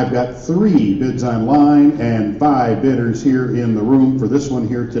 I've got 3 bids online and 5 bidders here in the room for this one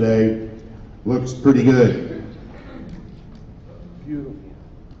here today. Looks pretty good. Beautiful.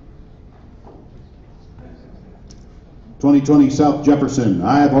 2020 South Jefferson.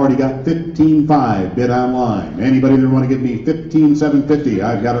 I've already got 15.5 bid online. Anybody that want to give me 15,750,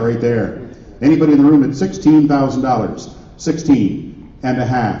 I've got it right there. Anybody in the room at $16,000, 16 and a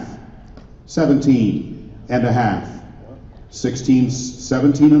half, 17 and a half, 16,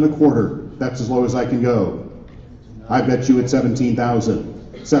 17 and a quarter. That's as low as I can go. I bet you at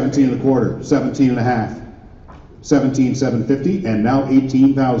 17,000, 17 and a quarter, 17 and a half, 17,750, and now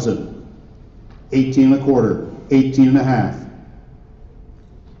 18,000, 18 and a quarter, 18 and a half,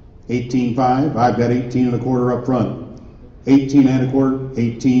 18.5. I've got 18 and a quarter up front, 18 and a quarter,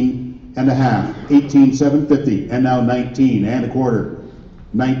 18 and a half, 18,750, and now 19 and a quarter,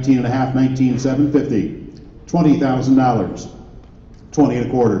 19 and a half, 19,750. $20,000, 20 and a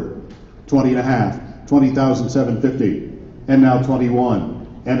quarter, 20 and a half, 20,750, and now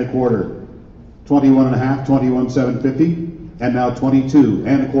 21 and a quarter, 21 and a half, 21,750, and now 22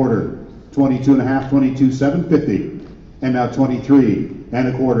 and a quarter, 22 and a half, 22,750, and now 23 and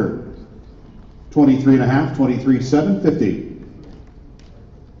a quarter, 23 and a half, 23,750,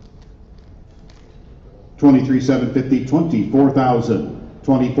 23,750, 24,000,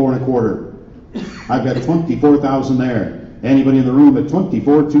 24 and a quarter. I've got 24,000 there. Anybody in the room at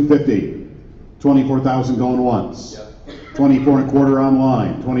 24,250? 24,000 going once. 24 and a quarter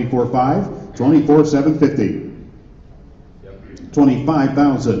online. 24.5, 24,750.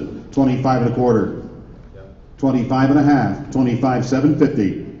 25,000, 25 and a quarter. 25 and a half,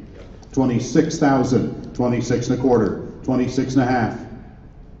 25,750. 26,000, 26 and a quarter. 26 and a half,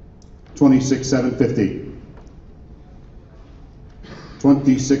 26,750.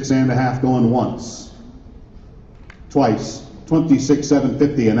 26 and a half going once, twice,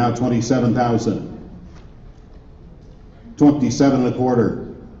 26,750, and now 27,000. 27 and a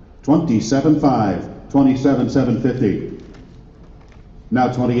quarter, 27.5, 27,750.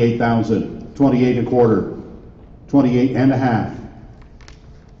 Now 28,000, 28 and a quarter, 28 and a half,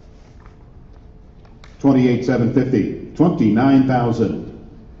 28,750, 29,000,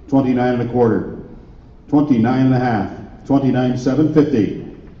 29 and a quarter, 29 and a half,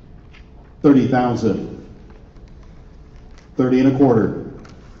 29,750, 30,000, 30 and a quarter,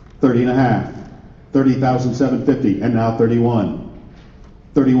 30 and a half, 30,750, and now 31,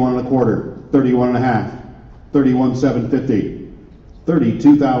 31 and a quarter, 31 and a half, 31,750,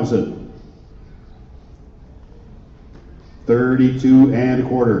 32,000, 32 and a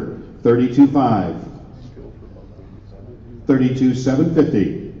quarter, 32.5,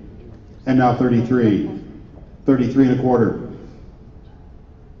 32,750, and now 33. 33 and a quarter,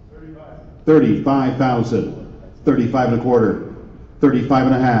 35,000, 35 and a quarter, 35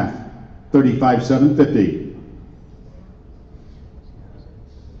 and a half, 35,750,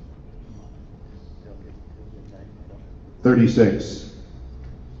 36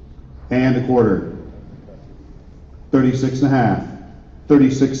 and a quarter, 36 and a half,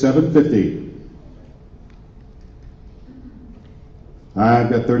 36,750. I've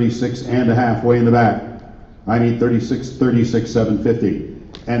got 36 and a half way in the back. I need 36, 36,750,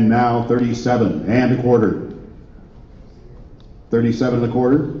 and now 37 and a quarter, 37 and a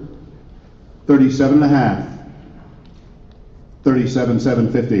quarter, 37 and a half,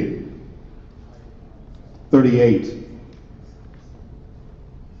 37,750, 38,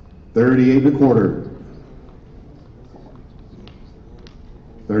 38 and a quarter,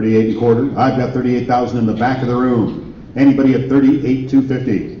 38 and a quarter. I've got 38,000 in the back of the room. Anybody at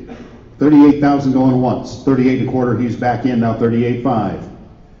 38,250? 38,000 going once, 38 and a quarter, he's back in now, 38.5.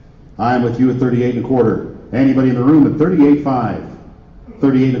 I'm with you at 38 and a quarter. Anybody in the room at 38.5?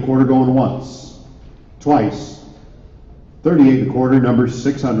 38 and a quarter going once, twice, 38 and a quarter, number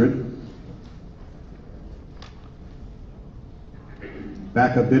 600.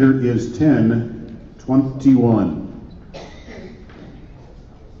 Backup bidder is 1021.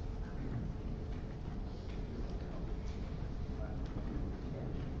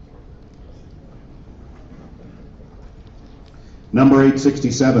 Number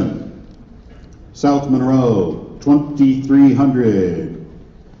 867, South Monroe. $2,300.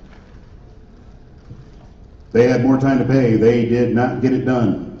 They had more time to pay. They did not get it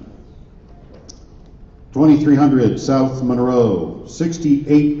done. 2300 South Monroe.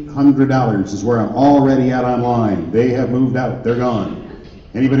 $6,800 is where I'm already at online. They have moved out. They're gone.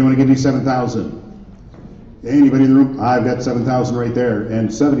 Anybody want to give me 7,000? Anybody in the room? I've got 7,000 right there.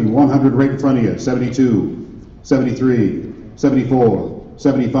 And 7,100 right in front of you. 72, 73, 74,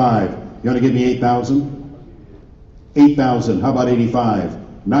 75. You want to give me 8,000? 8,000. How about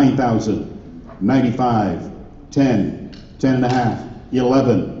 85? 9,000. 95. 10. 10 and a half.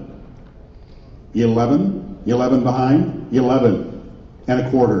 11. 11. 11 behind. 11 and a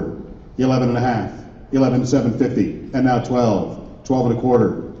quarter. 11 and a half. 11,750. And now 12. 12 and a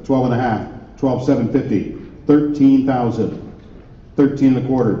quarter. 12 and a half. 12,750. 13,000. 13 and a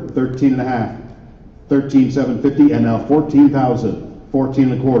quarter. 13 and a half. 13,750. And now 14,000.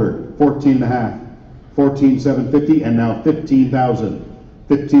 14 and a quarter. 14 and a half. 14,750. And now 15,000.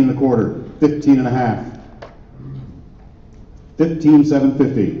 15 and a quarter. 15 and a half.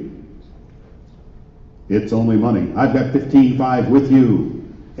 15,750. It's only money. I've got 15,500 with you.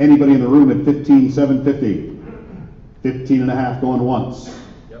 Anybody in the room at 15,750? 15 and a half going once.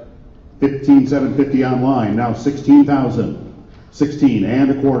 Yep. 15,750 online. Now 16,000. 16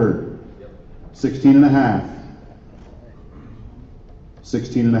 and a quarter. Yep. 16 and a half.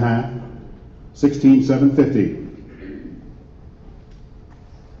 16 and a half. 16,750.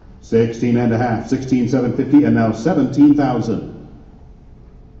 16 and a half. 16,750 and now 17,000.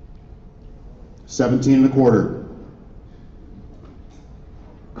 17 and a quarter.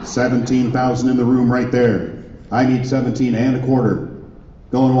 17,000 in the room right there. I need 17 and a quarter.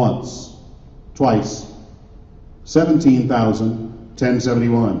 Going once. Twice. 17,000.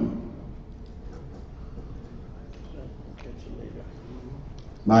 1071.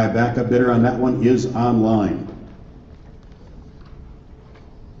 My backup bidder on that one is online.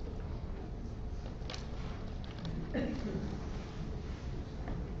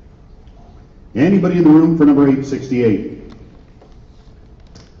 Anybody in the room for number 868?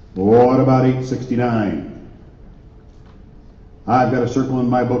 What about 869? I've got a circle in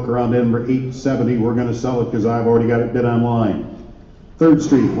my book around number 870. We're going to sell it because I've already got it bid online. 3rd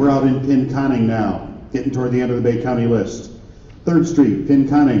Street, we're out in Pinconning now, getting toward the end of the Bay County list. 3rd Street,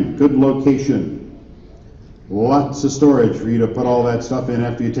 Pinconning, good location. Lots of storage for you to put all that stuff in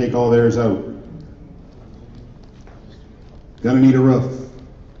after you take all theirs out. Gonna need a roof.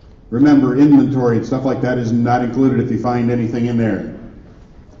 Remember, inventory and stuff like that is not included if you find anything in there.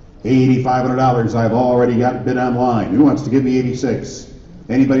 $8,500 I've already got bid online. Who wants to give me 86?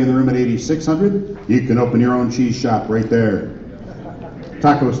 Anybody in the room at 8,600? You can open your own cheese shop right there.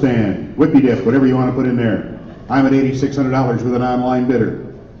 Taco stand, whippy dip, whatever you want to put in there. I'm at $8,600 with an online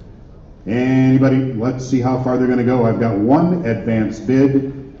bidder. Anybody? Let's see how far they're going to go. I've got one advanced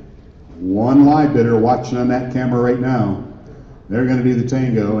bid, one live bidder watching on that camera right now. They're going to do the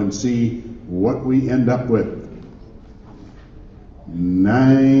tango and see what we end up with.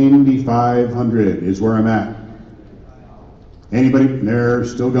 9,500 is where I'm at. Anybody? They're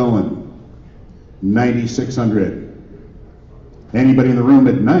still going. 9,600. Anybody in the room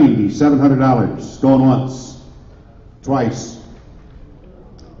at $9,700? Going once. Twice.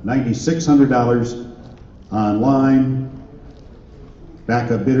 $9,600 online.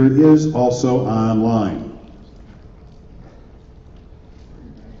 Backup bidder is also online.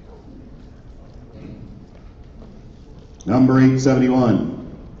 Number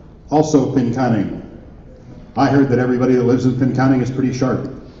 871, also Pinconning. I heard that everybody that lives in Pinconning is pretty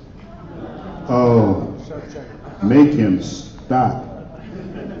sharp. Oh, make him stop.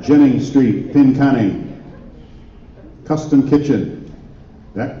 Jennings Street, Pinconning. Custom kitchen.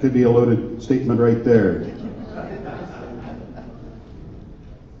 That could be a loaded statement right there.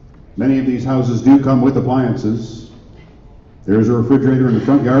 Many of these houses do come with appliances. There's a refrigerator in the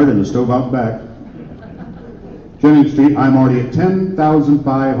front yard and a stove out back. Jennings Street, I'm already at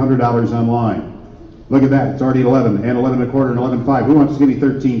 $10,500 online. Look at that, it's already 11, and 11 and a quarter, and 11.5. Who wants to give me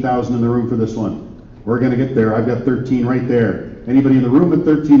 13,000 in the room for this one? We're going to get there. I've got 13 right there. Anybody in the room at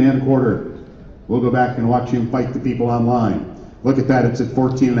 13 and a quarter? We'll go back and watch him fight the people online. Look at that, it's at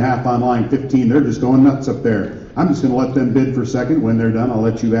 14 and a half online, 15. They're just going nuts up there. I'm just going to let them bid for a second. When they're done, I'll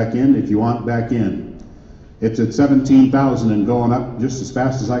let you back in if you want back in. It's at 17,000 and going up just as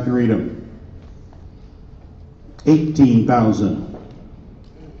fast as I can read them. 18,000.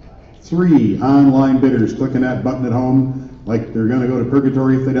 3 online bidders clicking that button at home like they're going to go to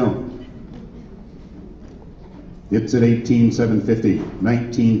purgatory if they don't. It's at 18,750.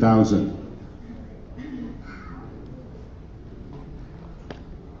 19,000.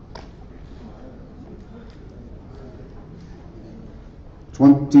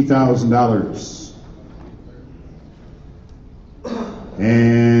 $20,000.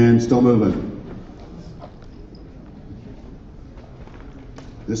 And still moving.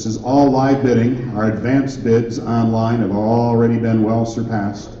 This is all live bidding. Our advanced bids online have already been well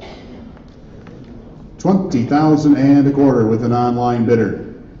surpassed. $20,025 with an online bidder.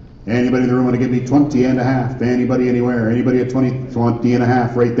 Anybody in the room want to give me 20 and a half? Anybody anywhere? Anybody at 20 and a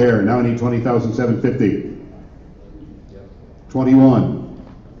half right there? Now I need 20,750. 21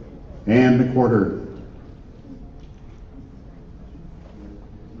 and a quarter.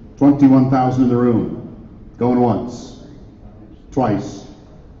 21,000 in the room. Going once, twice.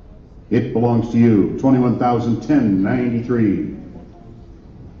 It belongs to you. 21,010.93.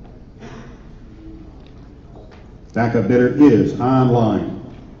 Backup bidder is online.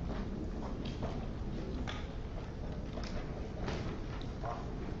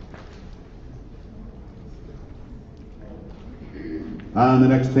 On the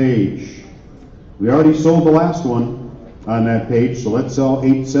next page, we already sold the last one on that page, so let's sell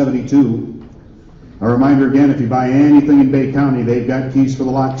 872. A reminder again, if you buy anything in Bay County, they've got keys for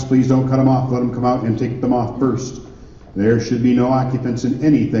the locks. Please don't cut them off. Let them come out and take them off first. There should be no occupants in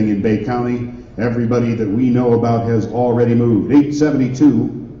anything in Bay County. Everybody that we know about has already moved.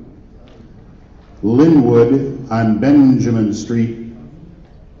 872 Linwood on Benjamin Street.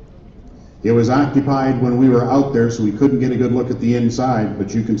 It was occupied when we were out there, so we couldn't get a good look at the inside,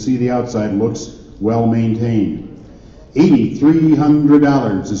 but you can see the outside looks well maintained.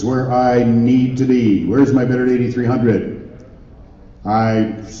 $8,300 is where I need to be. Where's my bidder at $8,300?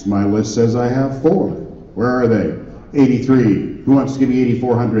 My list says I have 4. Where are they? 83. Who wants to give me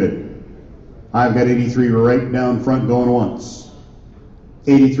 8,400? I've got 83 right down front going once.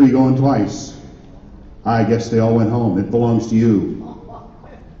 83 going twice. I guess they all went home. It belongs to you.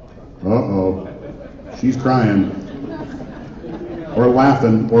 Uh-oh. She's crying. Or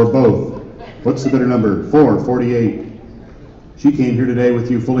laughing, or both. What's the bidder number? 448. She came here today with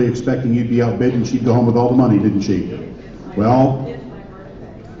you fully expecting you'd be outbid and she'd go home with all the money, didn't she? Well,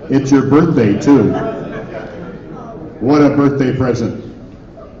 it's your birthday, too. What a birthday present.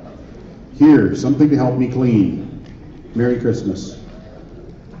 Here, something to help me clean. Merry Christmas.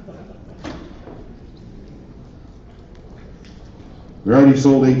 We already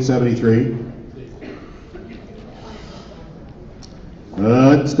sold 873.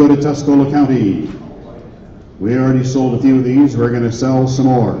 Let's go to Tuscola County. We already sold a few of these. We're going to sell some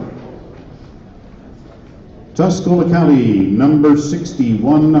more. Tuscola County, number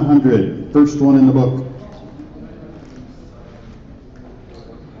 6100. First one in the book.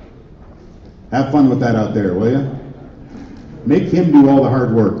 Have fun with that out there, will you? Make him do all the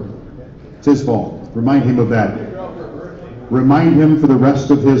hard work. It's his fault. Remind him of that. Remind him for the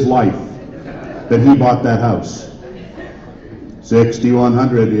rest of his life that he bought that house.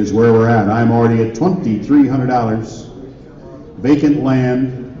 6,100 is where we're at. I'm already at $2,300. Vacant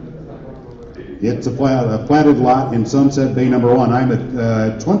land. It's a platted lot in Sunset Bay number 1. I'm at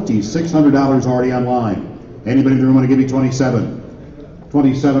 $2,600 already online. Anybody in the room want to give me 27?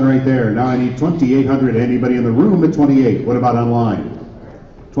 27 right there. Now I need 2,800. Anybody in the room at 28? What about online?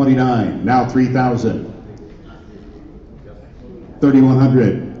 29. Now 3,000.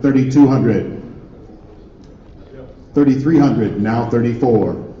 3,100. 3,200. 3,300. Now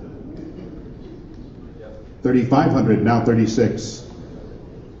 34. 3,500. Now 36.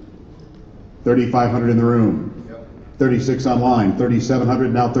 3,500 in the room. 36 online.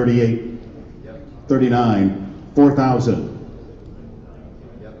 3,700. Now 38. 39. 4,000.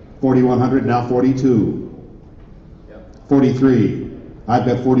 4,100, now 42. 43. I've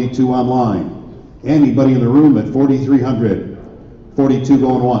got 42 online. Anybody in the room at 4,300? 42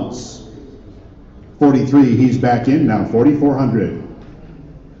 going once. 43, he's back in now. 4,400.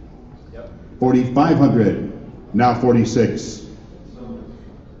 4,500, now 46.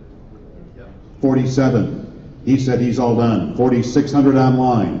 47, he said he's all done. 4,600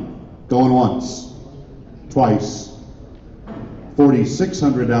 online, going once, twice.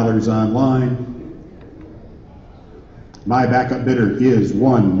 $4,600 online. My backup bidder is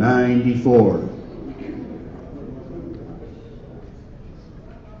 194.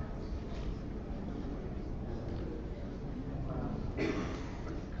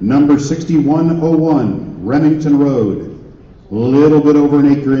 Number 6101, Remington Road. A little bit over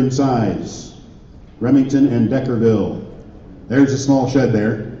an acre in size. Remington and Deckerville. There's a small shed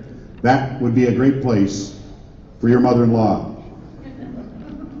there. That would be a great place for your mother-in-law.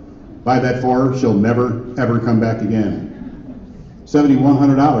 Buy that for her, she'll never, ever come back again.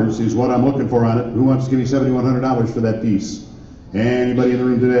 $7,100 is what I'm looking for on it. Who wants to give me $7,100 for that piece? Anybody in the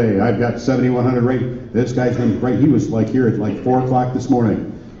room today? I've got 7,100 right. This guy's been right. He was like here at like 4 o'clock this morning.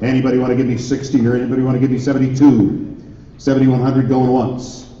 Anybody want to give me 60 or anybody want to give me 72? 7,100 going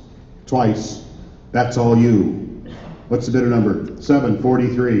once, twice. That's all you. What's the bidder number?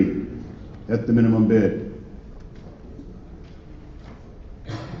 743 at the minimum bid.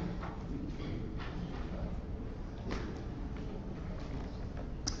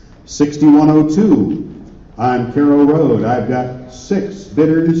 $6,102 on Carroll Road. I've got 6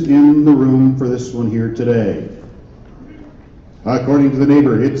 bidders in the room for this one here today. According to the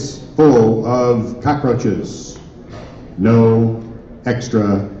neighbor, it's full of cockroaches. No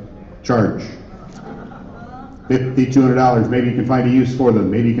extra charge. $5,200. Maybe you can find a use for them.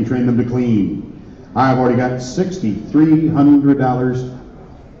 Maybe you can train them to clean. I've already got $6,300.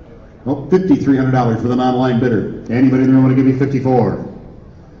 Oh, $5,300 with an online bidder. Anybody in the room want to give me 54?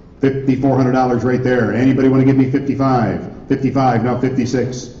 $5,400 right there. Anybody want to give me 55? 55, now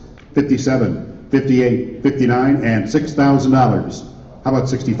 56, 57, 58, 59, and $6,000. How about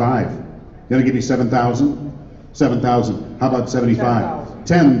 65? You want to give me 7,000? 7,000. How about 75?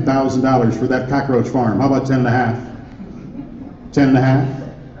 $10,000 for that cockroach farm. How about 10 and a half? 10 and a half?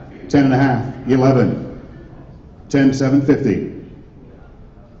 10 and a half. 11. 10,750.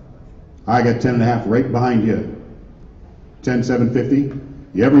 I got 10 and a half right behind you. 10,750.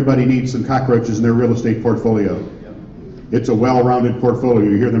 Everybody needs some cockroaches in their real estate portfolio. It's a well-rounded portfolio.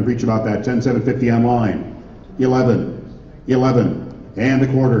 You hear them preach about that. 10,750 online. 11. 11 and a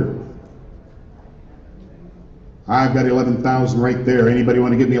quarter. I've got 11,000 right there. Anybody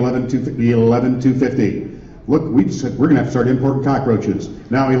want to give me 11,250? 11,250. Look, we're going to have to start importing cockroaches.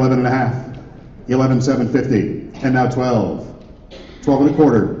 Now 11 and a half. 11,750. And now 12. 12 and a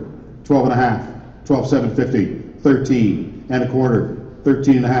quarter. 12 and a half. 12,750. 13 and a quarter.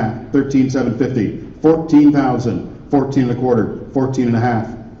 13 and a half. 13,750. 14,000. 14 and a quarter. 14 and a half.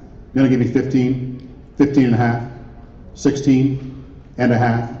 You're going to give me 15. 15 and a half. 16 and a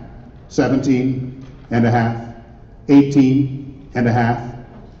half. 17 and a half. 18 and a half,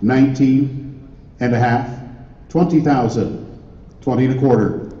 19 and a half, 20,000, 20 and a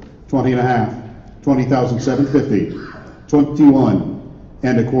quarter, 20 and a half, 20,750, 21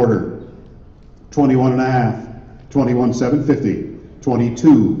 and a quarter, 21 and a half, 21,750,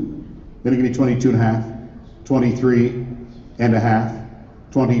 22, gonna give me 22 and a half, 23 and a half,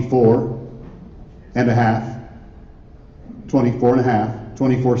 24 and a half, 24 and a half,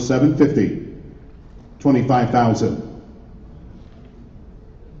 24,750, 25,000.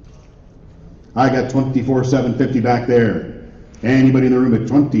 I got 24,750 back there. Anybody in the room at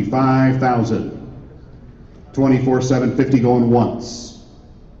 25,000? 24,750 going once,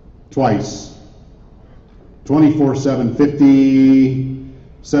 twice. 24,750,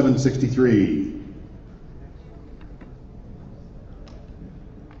 763.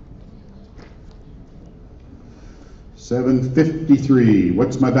 $753.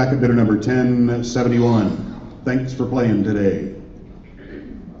 What's my backup bidder number? 1071. Thanks for playing today.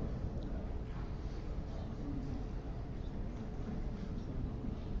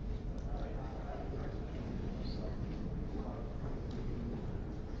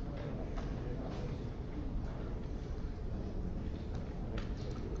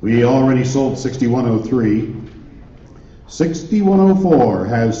 We already sold 6103. 6104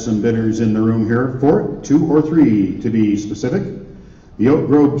 has some bidders in the room here for it, 2 or 3 to be specific. The Oak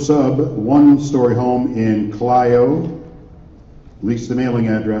Grove Sub, 1-story home in Clio. At least the mailing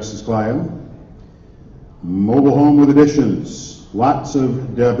address is Clio. Mobile home with additions, lots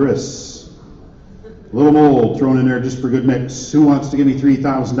of debris. Little mold thrown in there just for good mix. Who wants to give me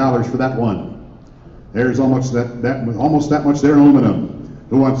 $3,000 for that one? There's almost almost that much there in aluminum.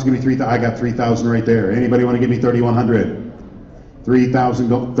 Who wants to give me 3,000? I got 3,000 right there. Anybody want to give me 3,100?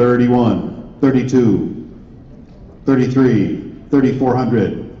 3,000, 31, 32, 33,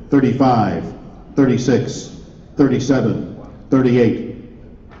 3,400, 35, 36, 37, 38,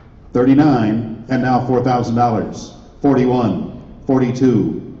 39, and now $4,000. 41,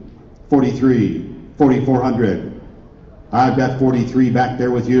 42, 43, 4,400. I've got 43 back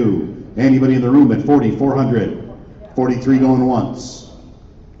there with you. Anybody in the room at 4,400? 43 going once,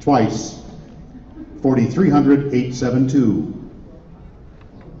 twice. 4,300, 872.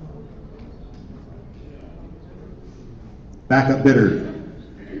 Backup bidder,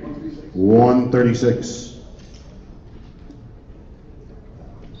 136.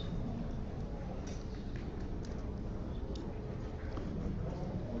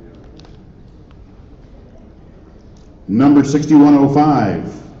 Number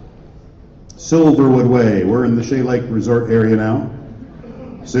 6105, Silverwood Way. We're in the Shea Lake Resort area now.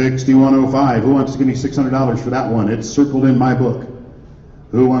 6105. Who wants to give me $600 for that one? It's circled in my book.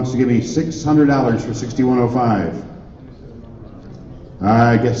 Who wants to give me $600 for 6105?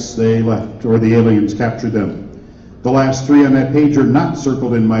 I guess they left, or the aliens captured them. The last three on that page are not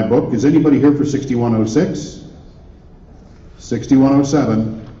circled in my book. Is anybody here for 6106?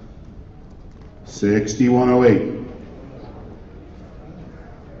 6107? 6108?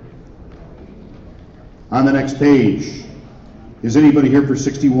 On the next page, is anybody here for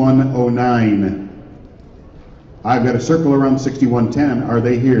 6109? I've got a circle around 6110. Are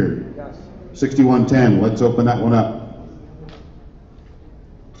they here? Yes. 6110. Let's open that one up.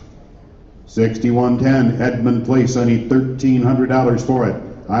 6110 Edmund Place. I need $1,300 for it.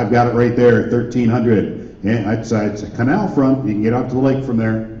 I've got it right there, $1,300. Yeah, it's a canal front. You can get out to the lake from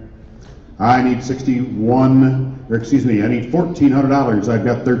there. I need I need $1,400. I've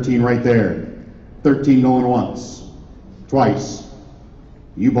got 13 right there. 13 going once, twice.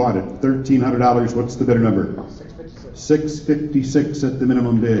 You bought it, $1,300. What's the bidder number? 656. 656 at the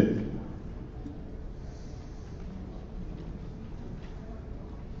minimum bid.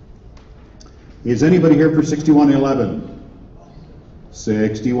 Is anybody here for 6111?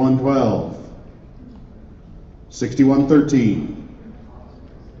 6112? 6113?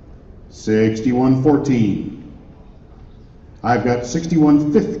 6114? I've got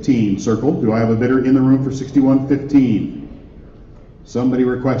 6115 circled. Do I have a bidder in the room for 6115? Somebody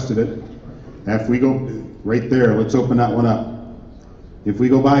requested it. If we go right there, let's open that one up. If we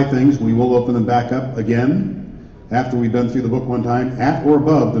go buy things, we will open them back up again after we've been through the book one time, at or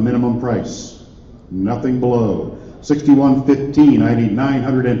above the minimum price. Nothing below. 6115, I need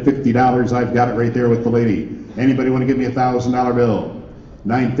 $950. I've got it right there with the lady. Anybody want to give me a $1,000 bill?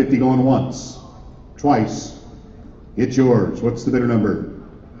 $950 going once, twice. It's yours. What's the bidder number?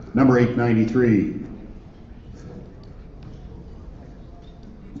 Number 893.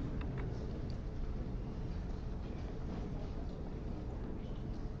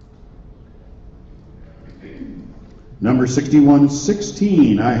 Number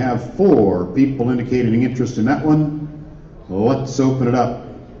 6116. I have 4 people indicating interest in that one. Let's open it up.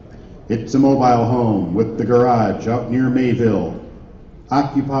 It's a mobile home with the garage out near Mayville.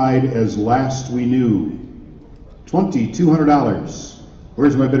 Occupied as last we knew. $2,200.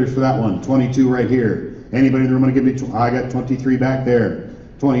 Where's my bidders for that one? 22 right here. Anybody in the room want to give me? I got 23 back there.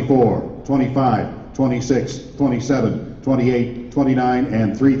 24, 25, 26, 27, 28, 29,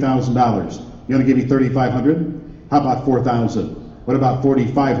 and $3,000. You want to give me $3,500? How about $4,000? What about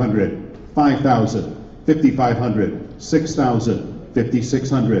 $4,500? $5,000, $5,500, $6,000,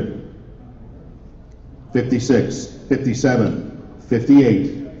 $5,600, $56, $57,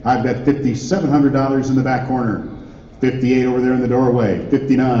 $58. I've got $5,700 in the back corner. $58 over there in the doorway.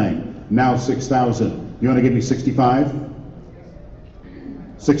 $59. Now $6,000. You want to give me $65?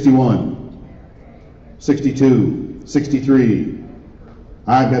 $61, $62, $63.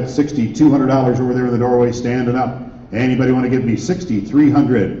 I've got $6,200 over there in the doorway standing up. Anybody want to give me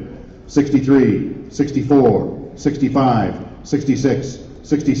 $6,300? $63, $64, $65, $66,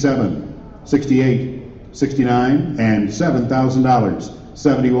 $67, $68, $69, and $7,000.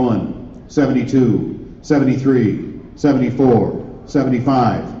 $71, $72, $73, $74,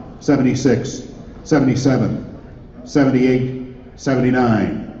 $75, $76, $77, $78,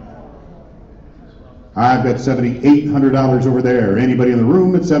 $79. I've got $7,800 over there. Anybody in the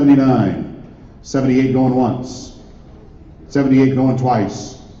room at 79? 78 going once. 78 going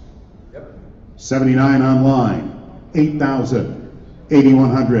twice. Yep. 79 online. 8,000.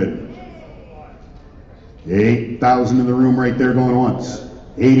 8,100. 8,000 in the room right there going once.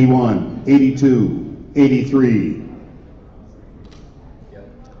 81. 82. 83.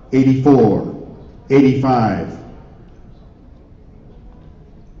 84. 85.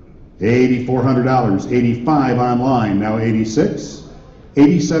 $8,400, 85 online, now 86,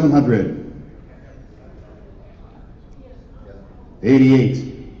 8,700,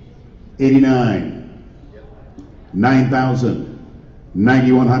 88, 89, 9,000,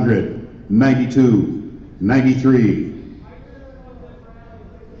 9,100, 92, 93,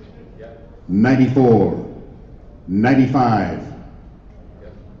 94, 95,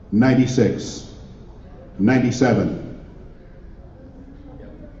 96, 97,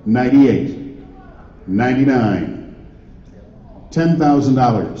 98, 99,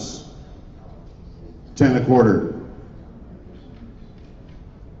 $10,000, 10 a quarter,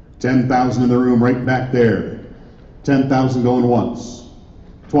 10,000 in the room right back there, 10,000 going once,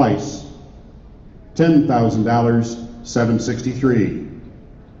 twice, $10,000, 763.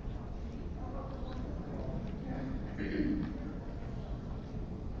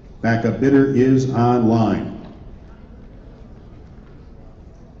 Backup bidder is online.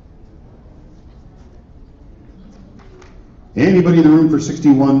 Anybody in the room for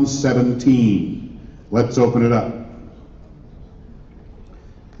 6117? Let's open it up.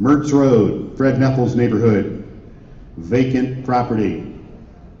 Mertz Road, Fred Neffel's neighborhood. Vacant property.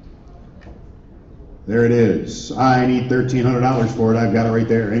 There it is. I need $1,300 for it. I've got it right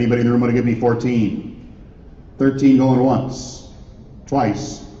there. Anybody in the room want to give me 14? 13 going once.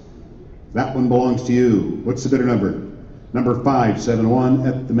 Twice. That one belongs to you. What's the bidder number? Number 571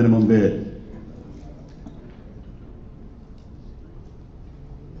 at the minimum bid.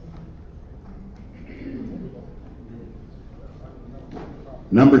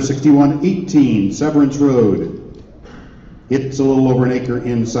 Number 6118, Severance Road. It's a little over an acre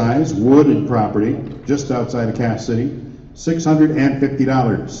in size, wooded property, just outside of Cass City.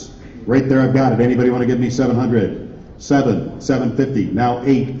 $650. Right there, I've got it. Anybody want to give me 700? 7, 750, now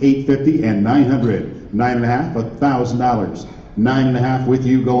 8, 850, and 900. 9.5, $1,000. 9.5 with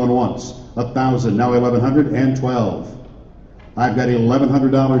you going once. 1,000, now 1,100 and 12. I've got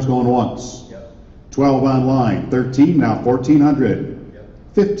 $1,100 going once. 12 online, 13, now 1,400.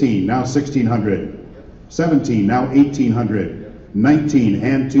 15, now 1,600. 17, now 1,800. 19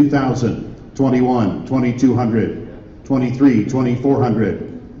 and 2,000. 21, 2,200. 23,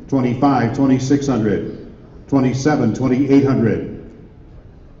 2,400. 25, 2,600. 27, 2,800.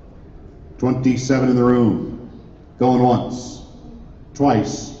 27 in the room. Going once.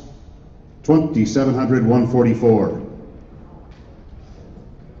 Twice. 2,700, 144.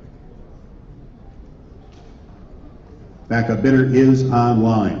 Backup bidder is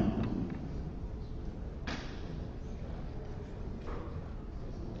online.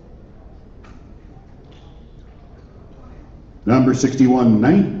 Number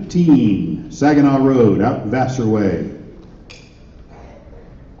 6119, Saginaw Road, out Vassar Way.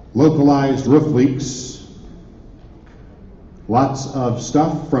 Localized roof leaks. Lots of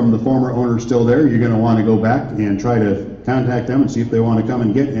stuff from the former owner still there. You're going to want to go back and try to contact them and see if they want to come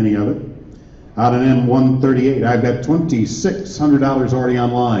and get any of it. Out on M138, I've got $2,600 already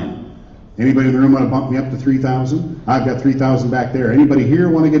online. Anybody in the room want to bump me up to 3,000? I've got 3,000 back there. Anybody here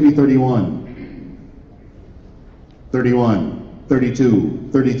want to give me 31? 31, 32,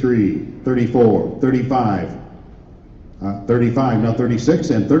 33, 34, 35, 35, now 36,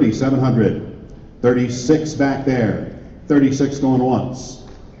 and 3,700. 36 back there. 36 going once.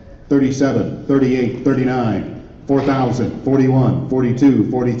 37, 38, 39, 4,000, 41,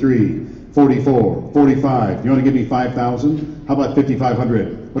 42, 43, 44, 45. You want to give me 5,000? How about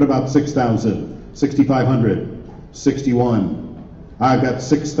 5,500? What about 6,000? 6,500. 61. I've got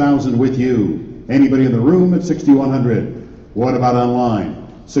 6,000 with you. Anybody in the room at 6,100? What about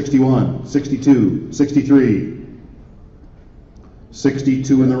online? 61, 62, 63.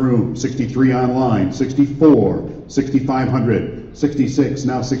 62 in the room, 63 online, 64, 6,500, 66,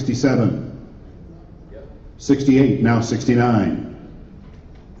 now 67. 68, now 69.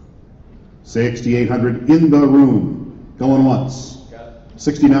 6,800 in the room, going once.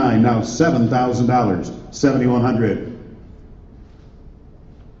 69, now $7,000, 7,100.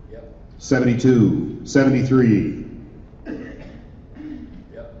 72, 73.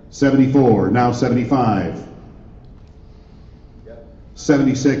 74, now 75.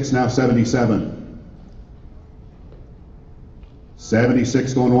 76, now 77.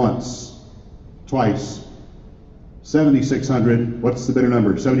 76 going once, twice. 7,600, what's the bidder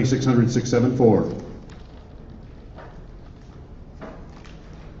number? 7,600, 674.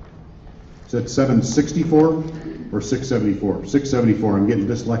 Is that 764 or 674? 674, I'm getting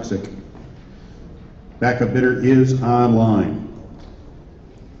dyslexic. Backup bidder is online.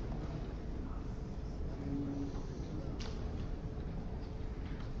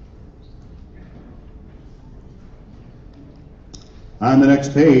 On the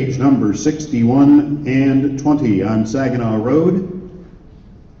next page, number 61 and 20 on Saginaw Road.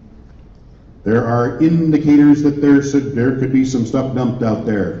 There are indicators that there could be some stuff dumped out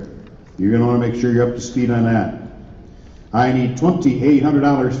there. You're going to want to make sure you're up to speed on that. I need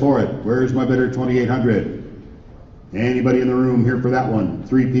 $2,800 for it. Where's my bidder? 2,800. Anybody in the room here for that one?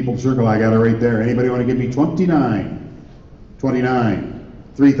 3 people circle. I got it right there. Anybody want to give me 29? 29.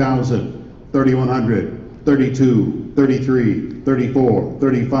 3,000. 3,100. 32, 33, 34,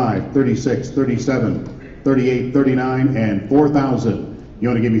 35, 36, 37, 38, 39, and 4,000. You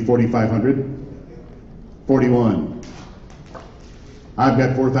want to give me 4,500? 41. I've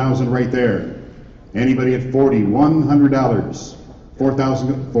got 4,000 right there. Anybody at $4,100?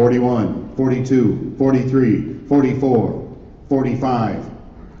 4,000, 41, 42, 43, 44, 45,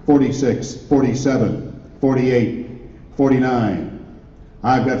 46, 47, 48, 49.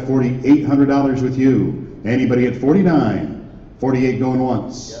 I've got $4,800 with you. Anybody at 49? 48 going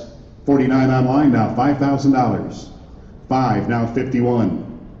once. 49 online now, $5,000. 5, now 51.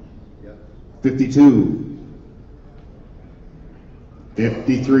 52.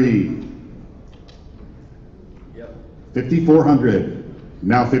 53. 5,400.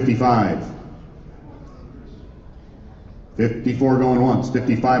 Now 55. 54 going once.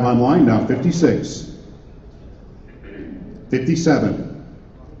 55 online. Now 56. 57.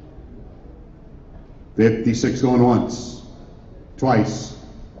 56 going once. Twice.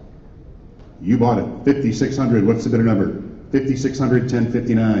 You bought it. 5,600. What's the bidder number? 5,600,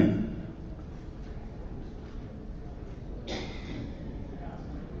 1059.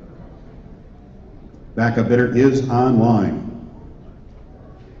 Backup bidder is online.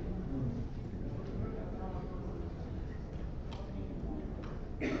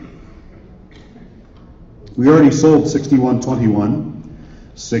 We already sold 6121,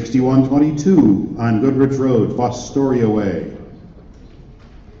 6122 on Goodrich Road, Fostoria Way.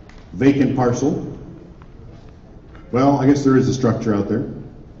 Vacant parcel. Well, I guess there is a structure out there.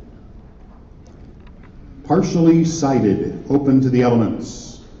 Partially sided, open to the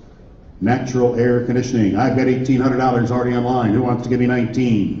elements. Natural air conditioning. I've got $1,800 already online. Who wants to give me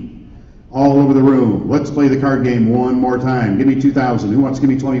 19? All over the room. Let's play the card game one more time. Give me 2,000. Who wants to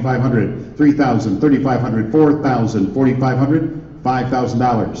give me 2,500? 3,000, 3,500, 4,000, 4,500,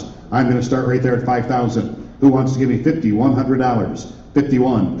 $5,000. I'm going to start right there at 5,000. Who wants to give me 50, $100?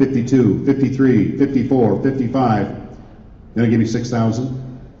 51, 52, 53, 54, 55. Going to give me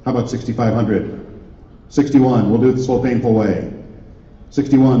 6,000? How about 6,500? 61. We'll do it the slow, painful way.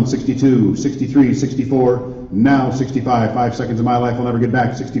 61, 62, 63, 64, now 65. 5 seconds of my life I'll never get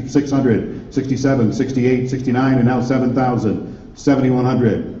back. 6,600, 67, 68, 69, and now 7,000.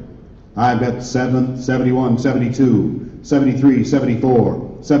 7,100. I've got 71, 72, 73,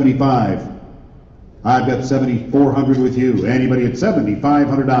 74, 75. I've got 7,400 with you. Anybody at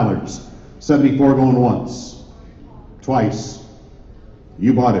 $7,500? 74 going once. Twice.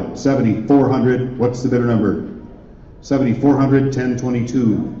 You bought it. 7,400. What's the bidder number? 7,400,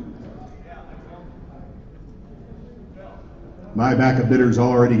 1022. My backup bidder's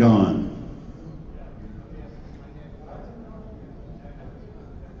already gone.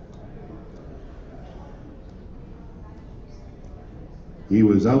 He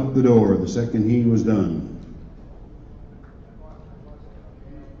was out the door the second he was done.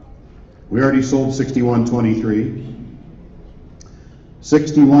 We already sold 6123.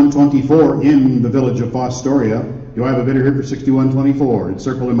 6124 in the village of Fostoria. Do I have a bidder here for 6124? It's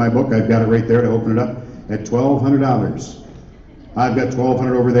circled in my book. I've got it right there to open it up at $1,200. I've got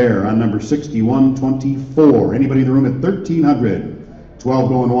 1,200 over there on number 6124. Anybody in the room at 1,300? 12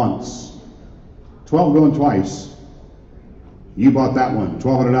 going once. 12 going twice. You bought that one.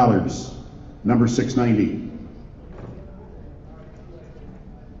 $1,200. Number 690.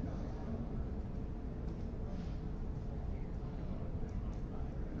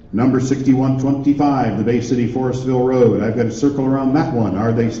 Number 6125, the Bay City Forestville Road. I've got a circle around that one.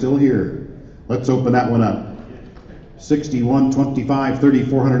 Are they still here? Let's open that one up. 6125,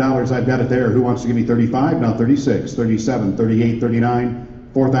 $3,400. I've got it there. Who wants to give me 35? Now 36, 37, 38, 39,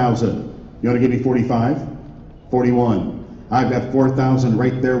 4,000. You want to give me 45? 41. I've got 4,000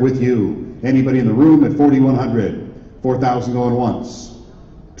 right there with you. Anybody in the room at 4,100? 4,000 going once.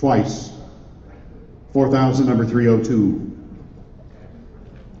 Twice. 4,000, number 302.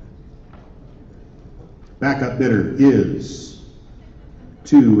 Backup bidder is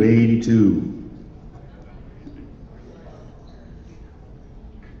 282.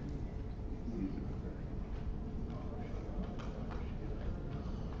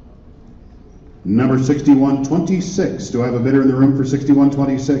 Number 6126. Do I have a bidder in the room for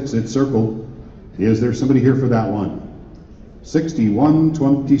 6126? It's circled. Is there somebody here for that one?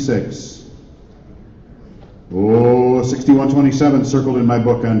 6126. Oh, 6127 circled in my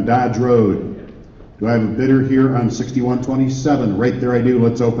book on Dodge Road. Do I have a bidder here on 6127? Right there I do.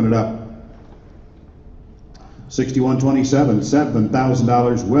 Let's open it up. 6127,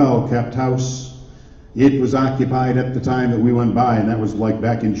 $7,000, well-kept house. It was occupied at the time that we went by, and that was like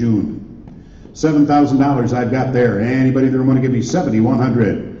back in June. $7,000 I've got there. Anybody that want to give me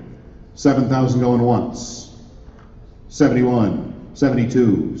 7,100? 7,000 going once. 71,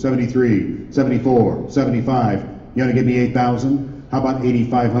 72, 73, 74, 75. You want to give me 8,000? How about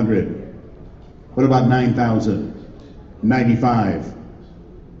 8,500? What about 9,000? 95,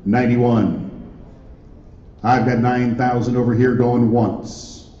 91. I've got 9,000 over here going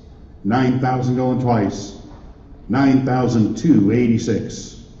once. 9,000 going twice.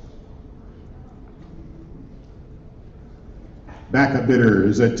 9,286. Backup bidder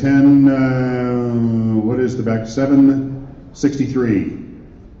is at 10, what is the back? 763.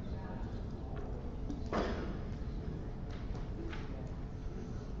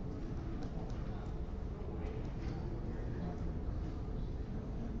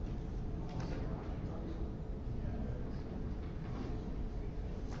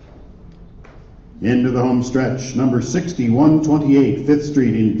 Into the home stretch, number 6128, 5th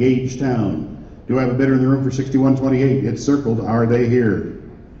Street in Gagetown. Do I have a bidder in the room for 6128? It's circled. Are they here?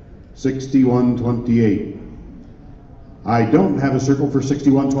 6128. I don't have a circle for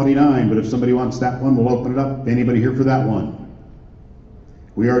 6129, but if somebody wants that one, we'll open it up. Anybody here for that one?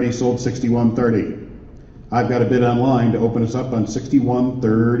 We already sold 6130. I've got a bid online to open us up on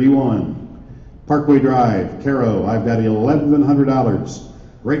 6131. Parkway Drive, Caro, I've got $1,100.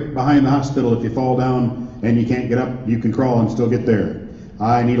 Right behind the hospital. If you fall down and you can't get up, you can crawl and still get there.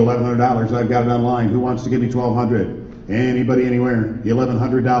 I need $1,100. I've got it online. Who wants to give me $1,200? Anybody, anywhere?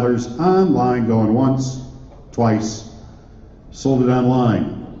 $1,100 online, going once, twice. Sold it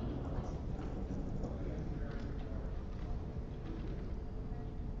online.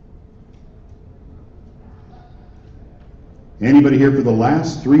 Anybody here for the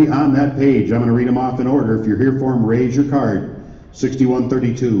last three on that page? I'm going to read them off in order. If you're here for them, raise your card.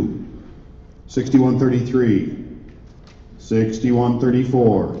 6132, 6133,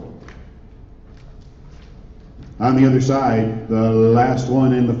 6134. On the other side, the last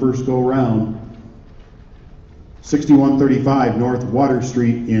one in the first go round, 6135 North Water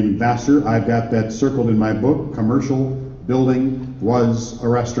Street in Vassar. I've got that circled in my book. Commercial building was a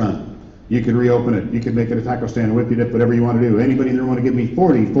restaurant. You could reopen it. You could make it a taco stand, whip dip, whatever you want to do. Anybody in there want to give me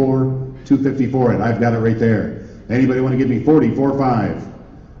 44,250 for it? I've got it right there. Anybody want to give me 44.5?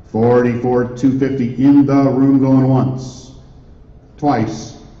 44,250 in the room, going once,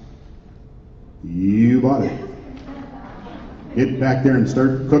 twice. You bought it. Get back there and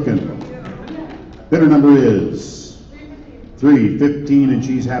start cooking. Bidder number is 315, and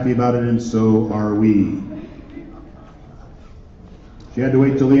she's happy about it, and so are we. She had to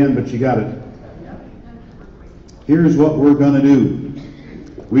wait till the end, but she got it. Here's what we're going to do.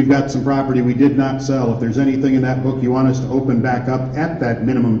 We've got some property we did not sell. If there's anything in that book you want us to open back up at that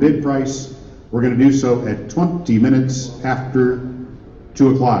minimum bid price, we're going to do so at 20 minutes after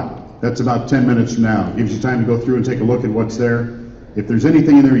 2 o'clock. That's about 10 minutes from now. It gives you time to go through and take a look at what's there. If there's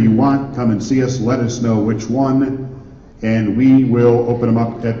anything in there you want, come and see us. Let us know which one, and we will open them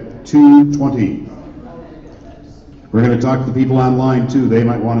up at 2:20. We're going to talk to the people online, too. They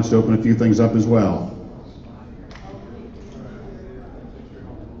might want us to open a few things up as well.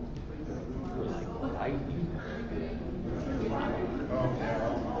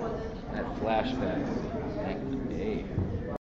 That flashback.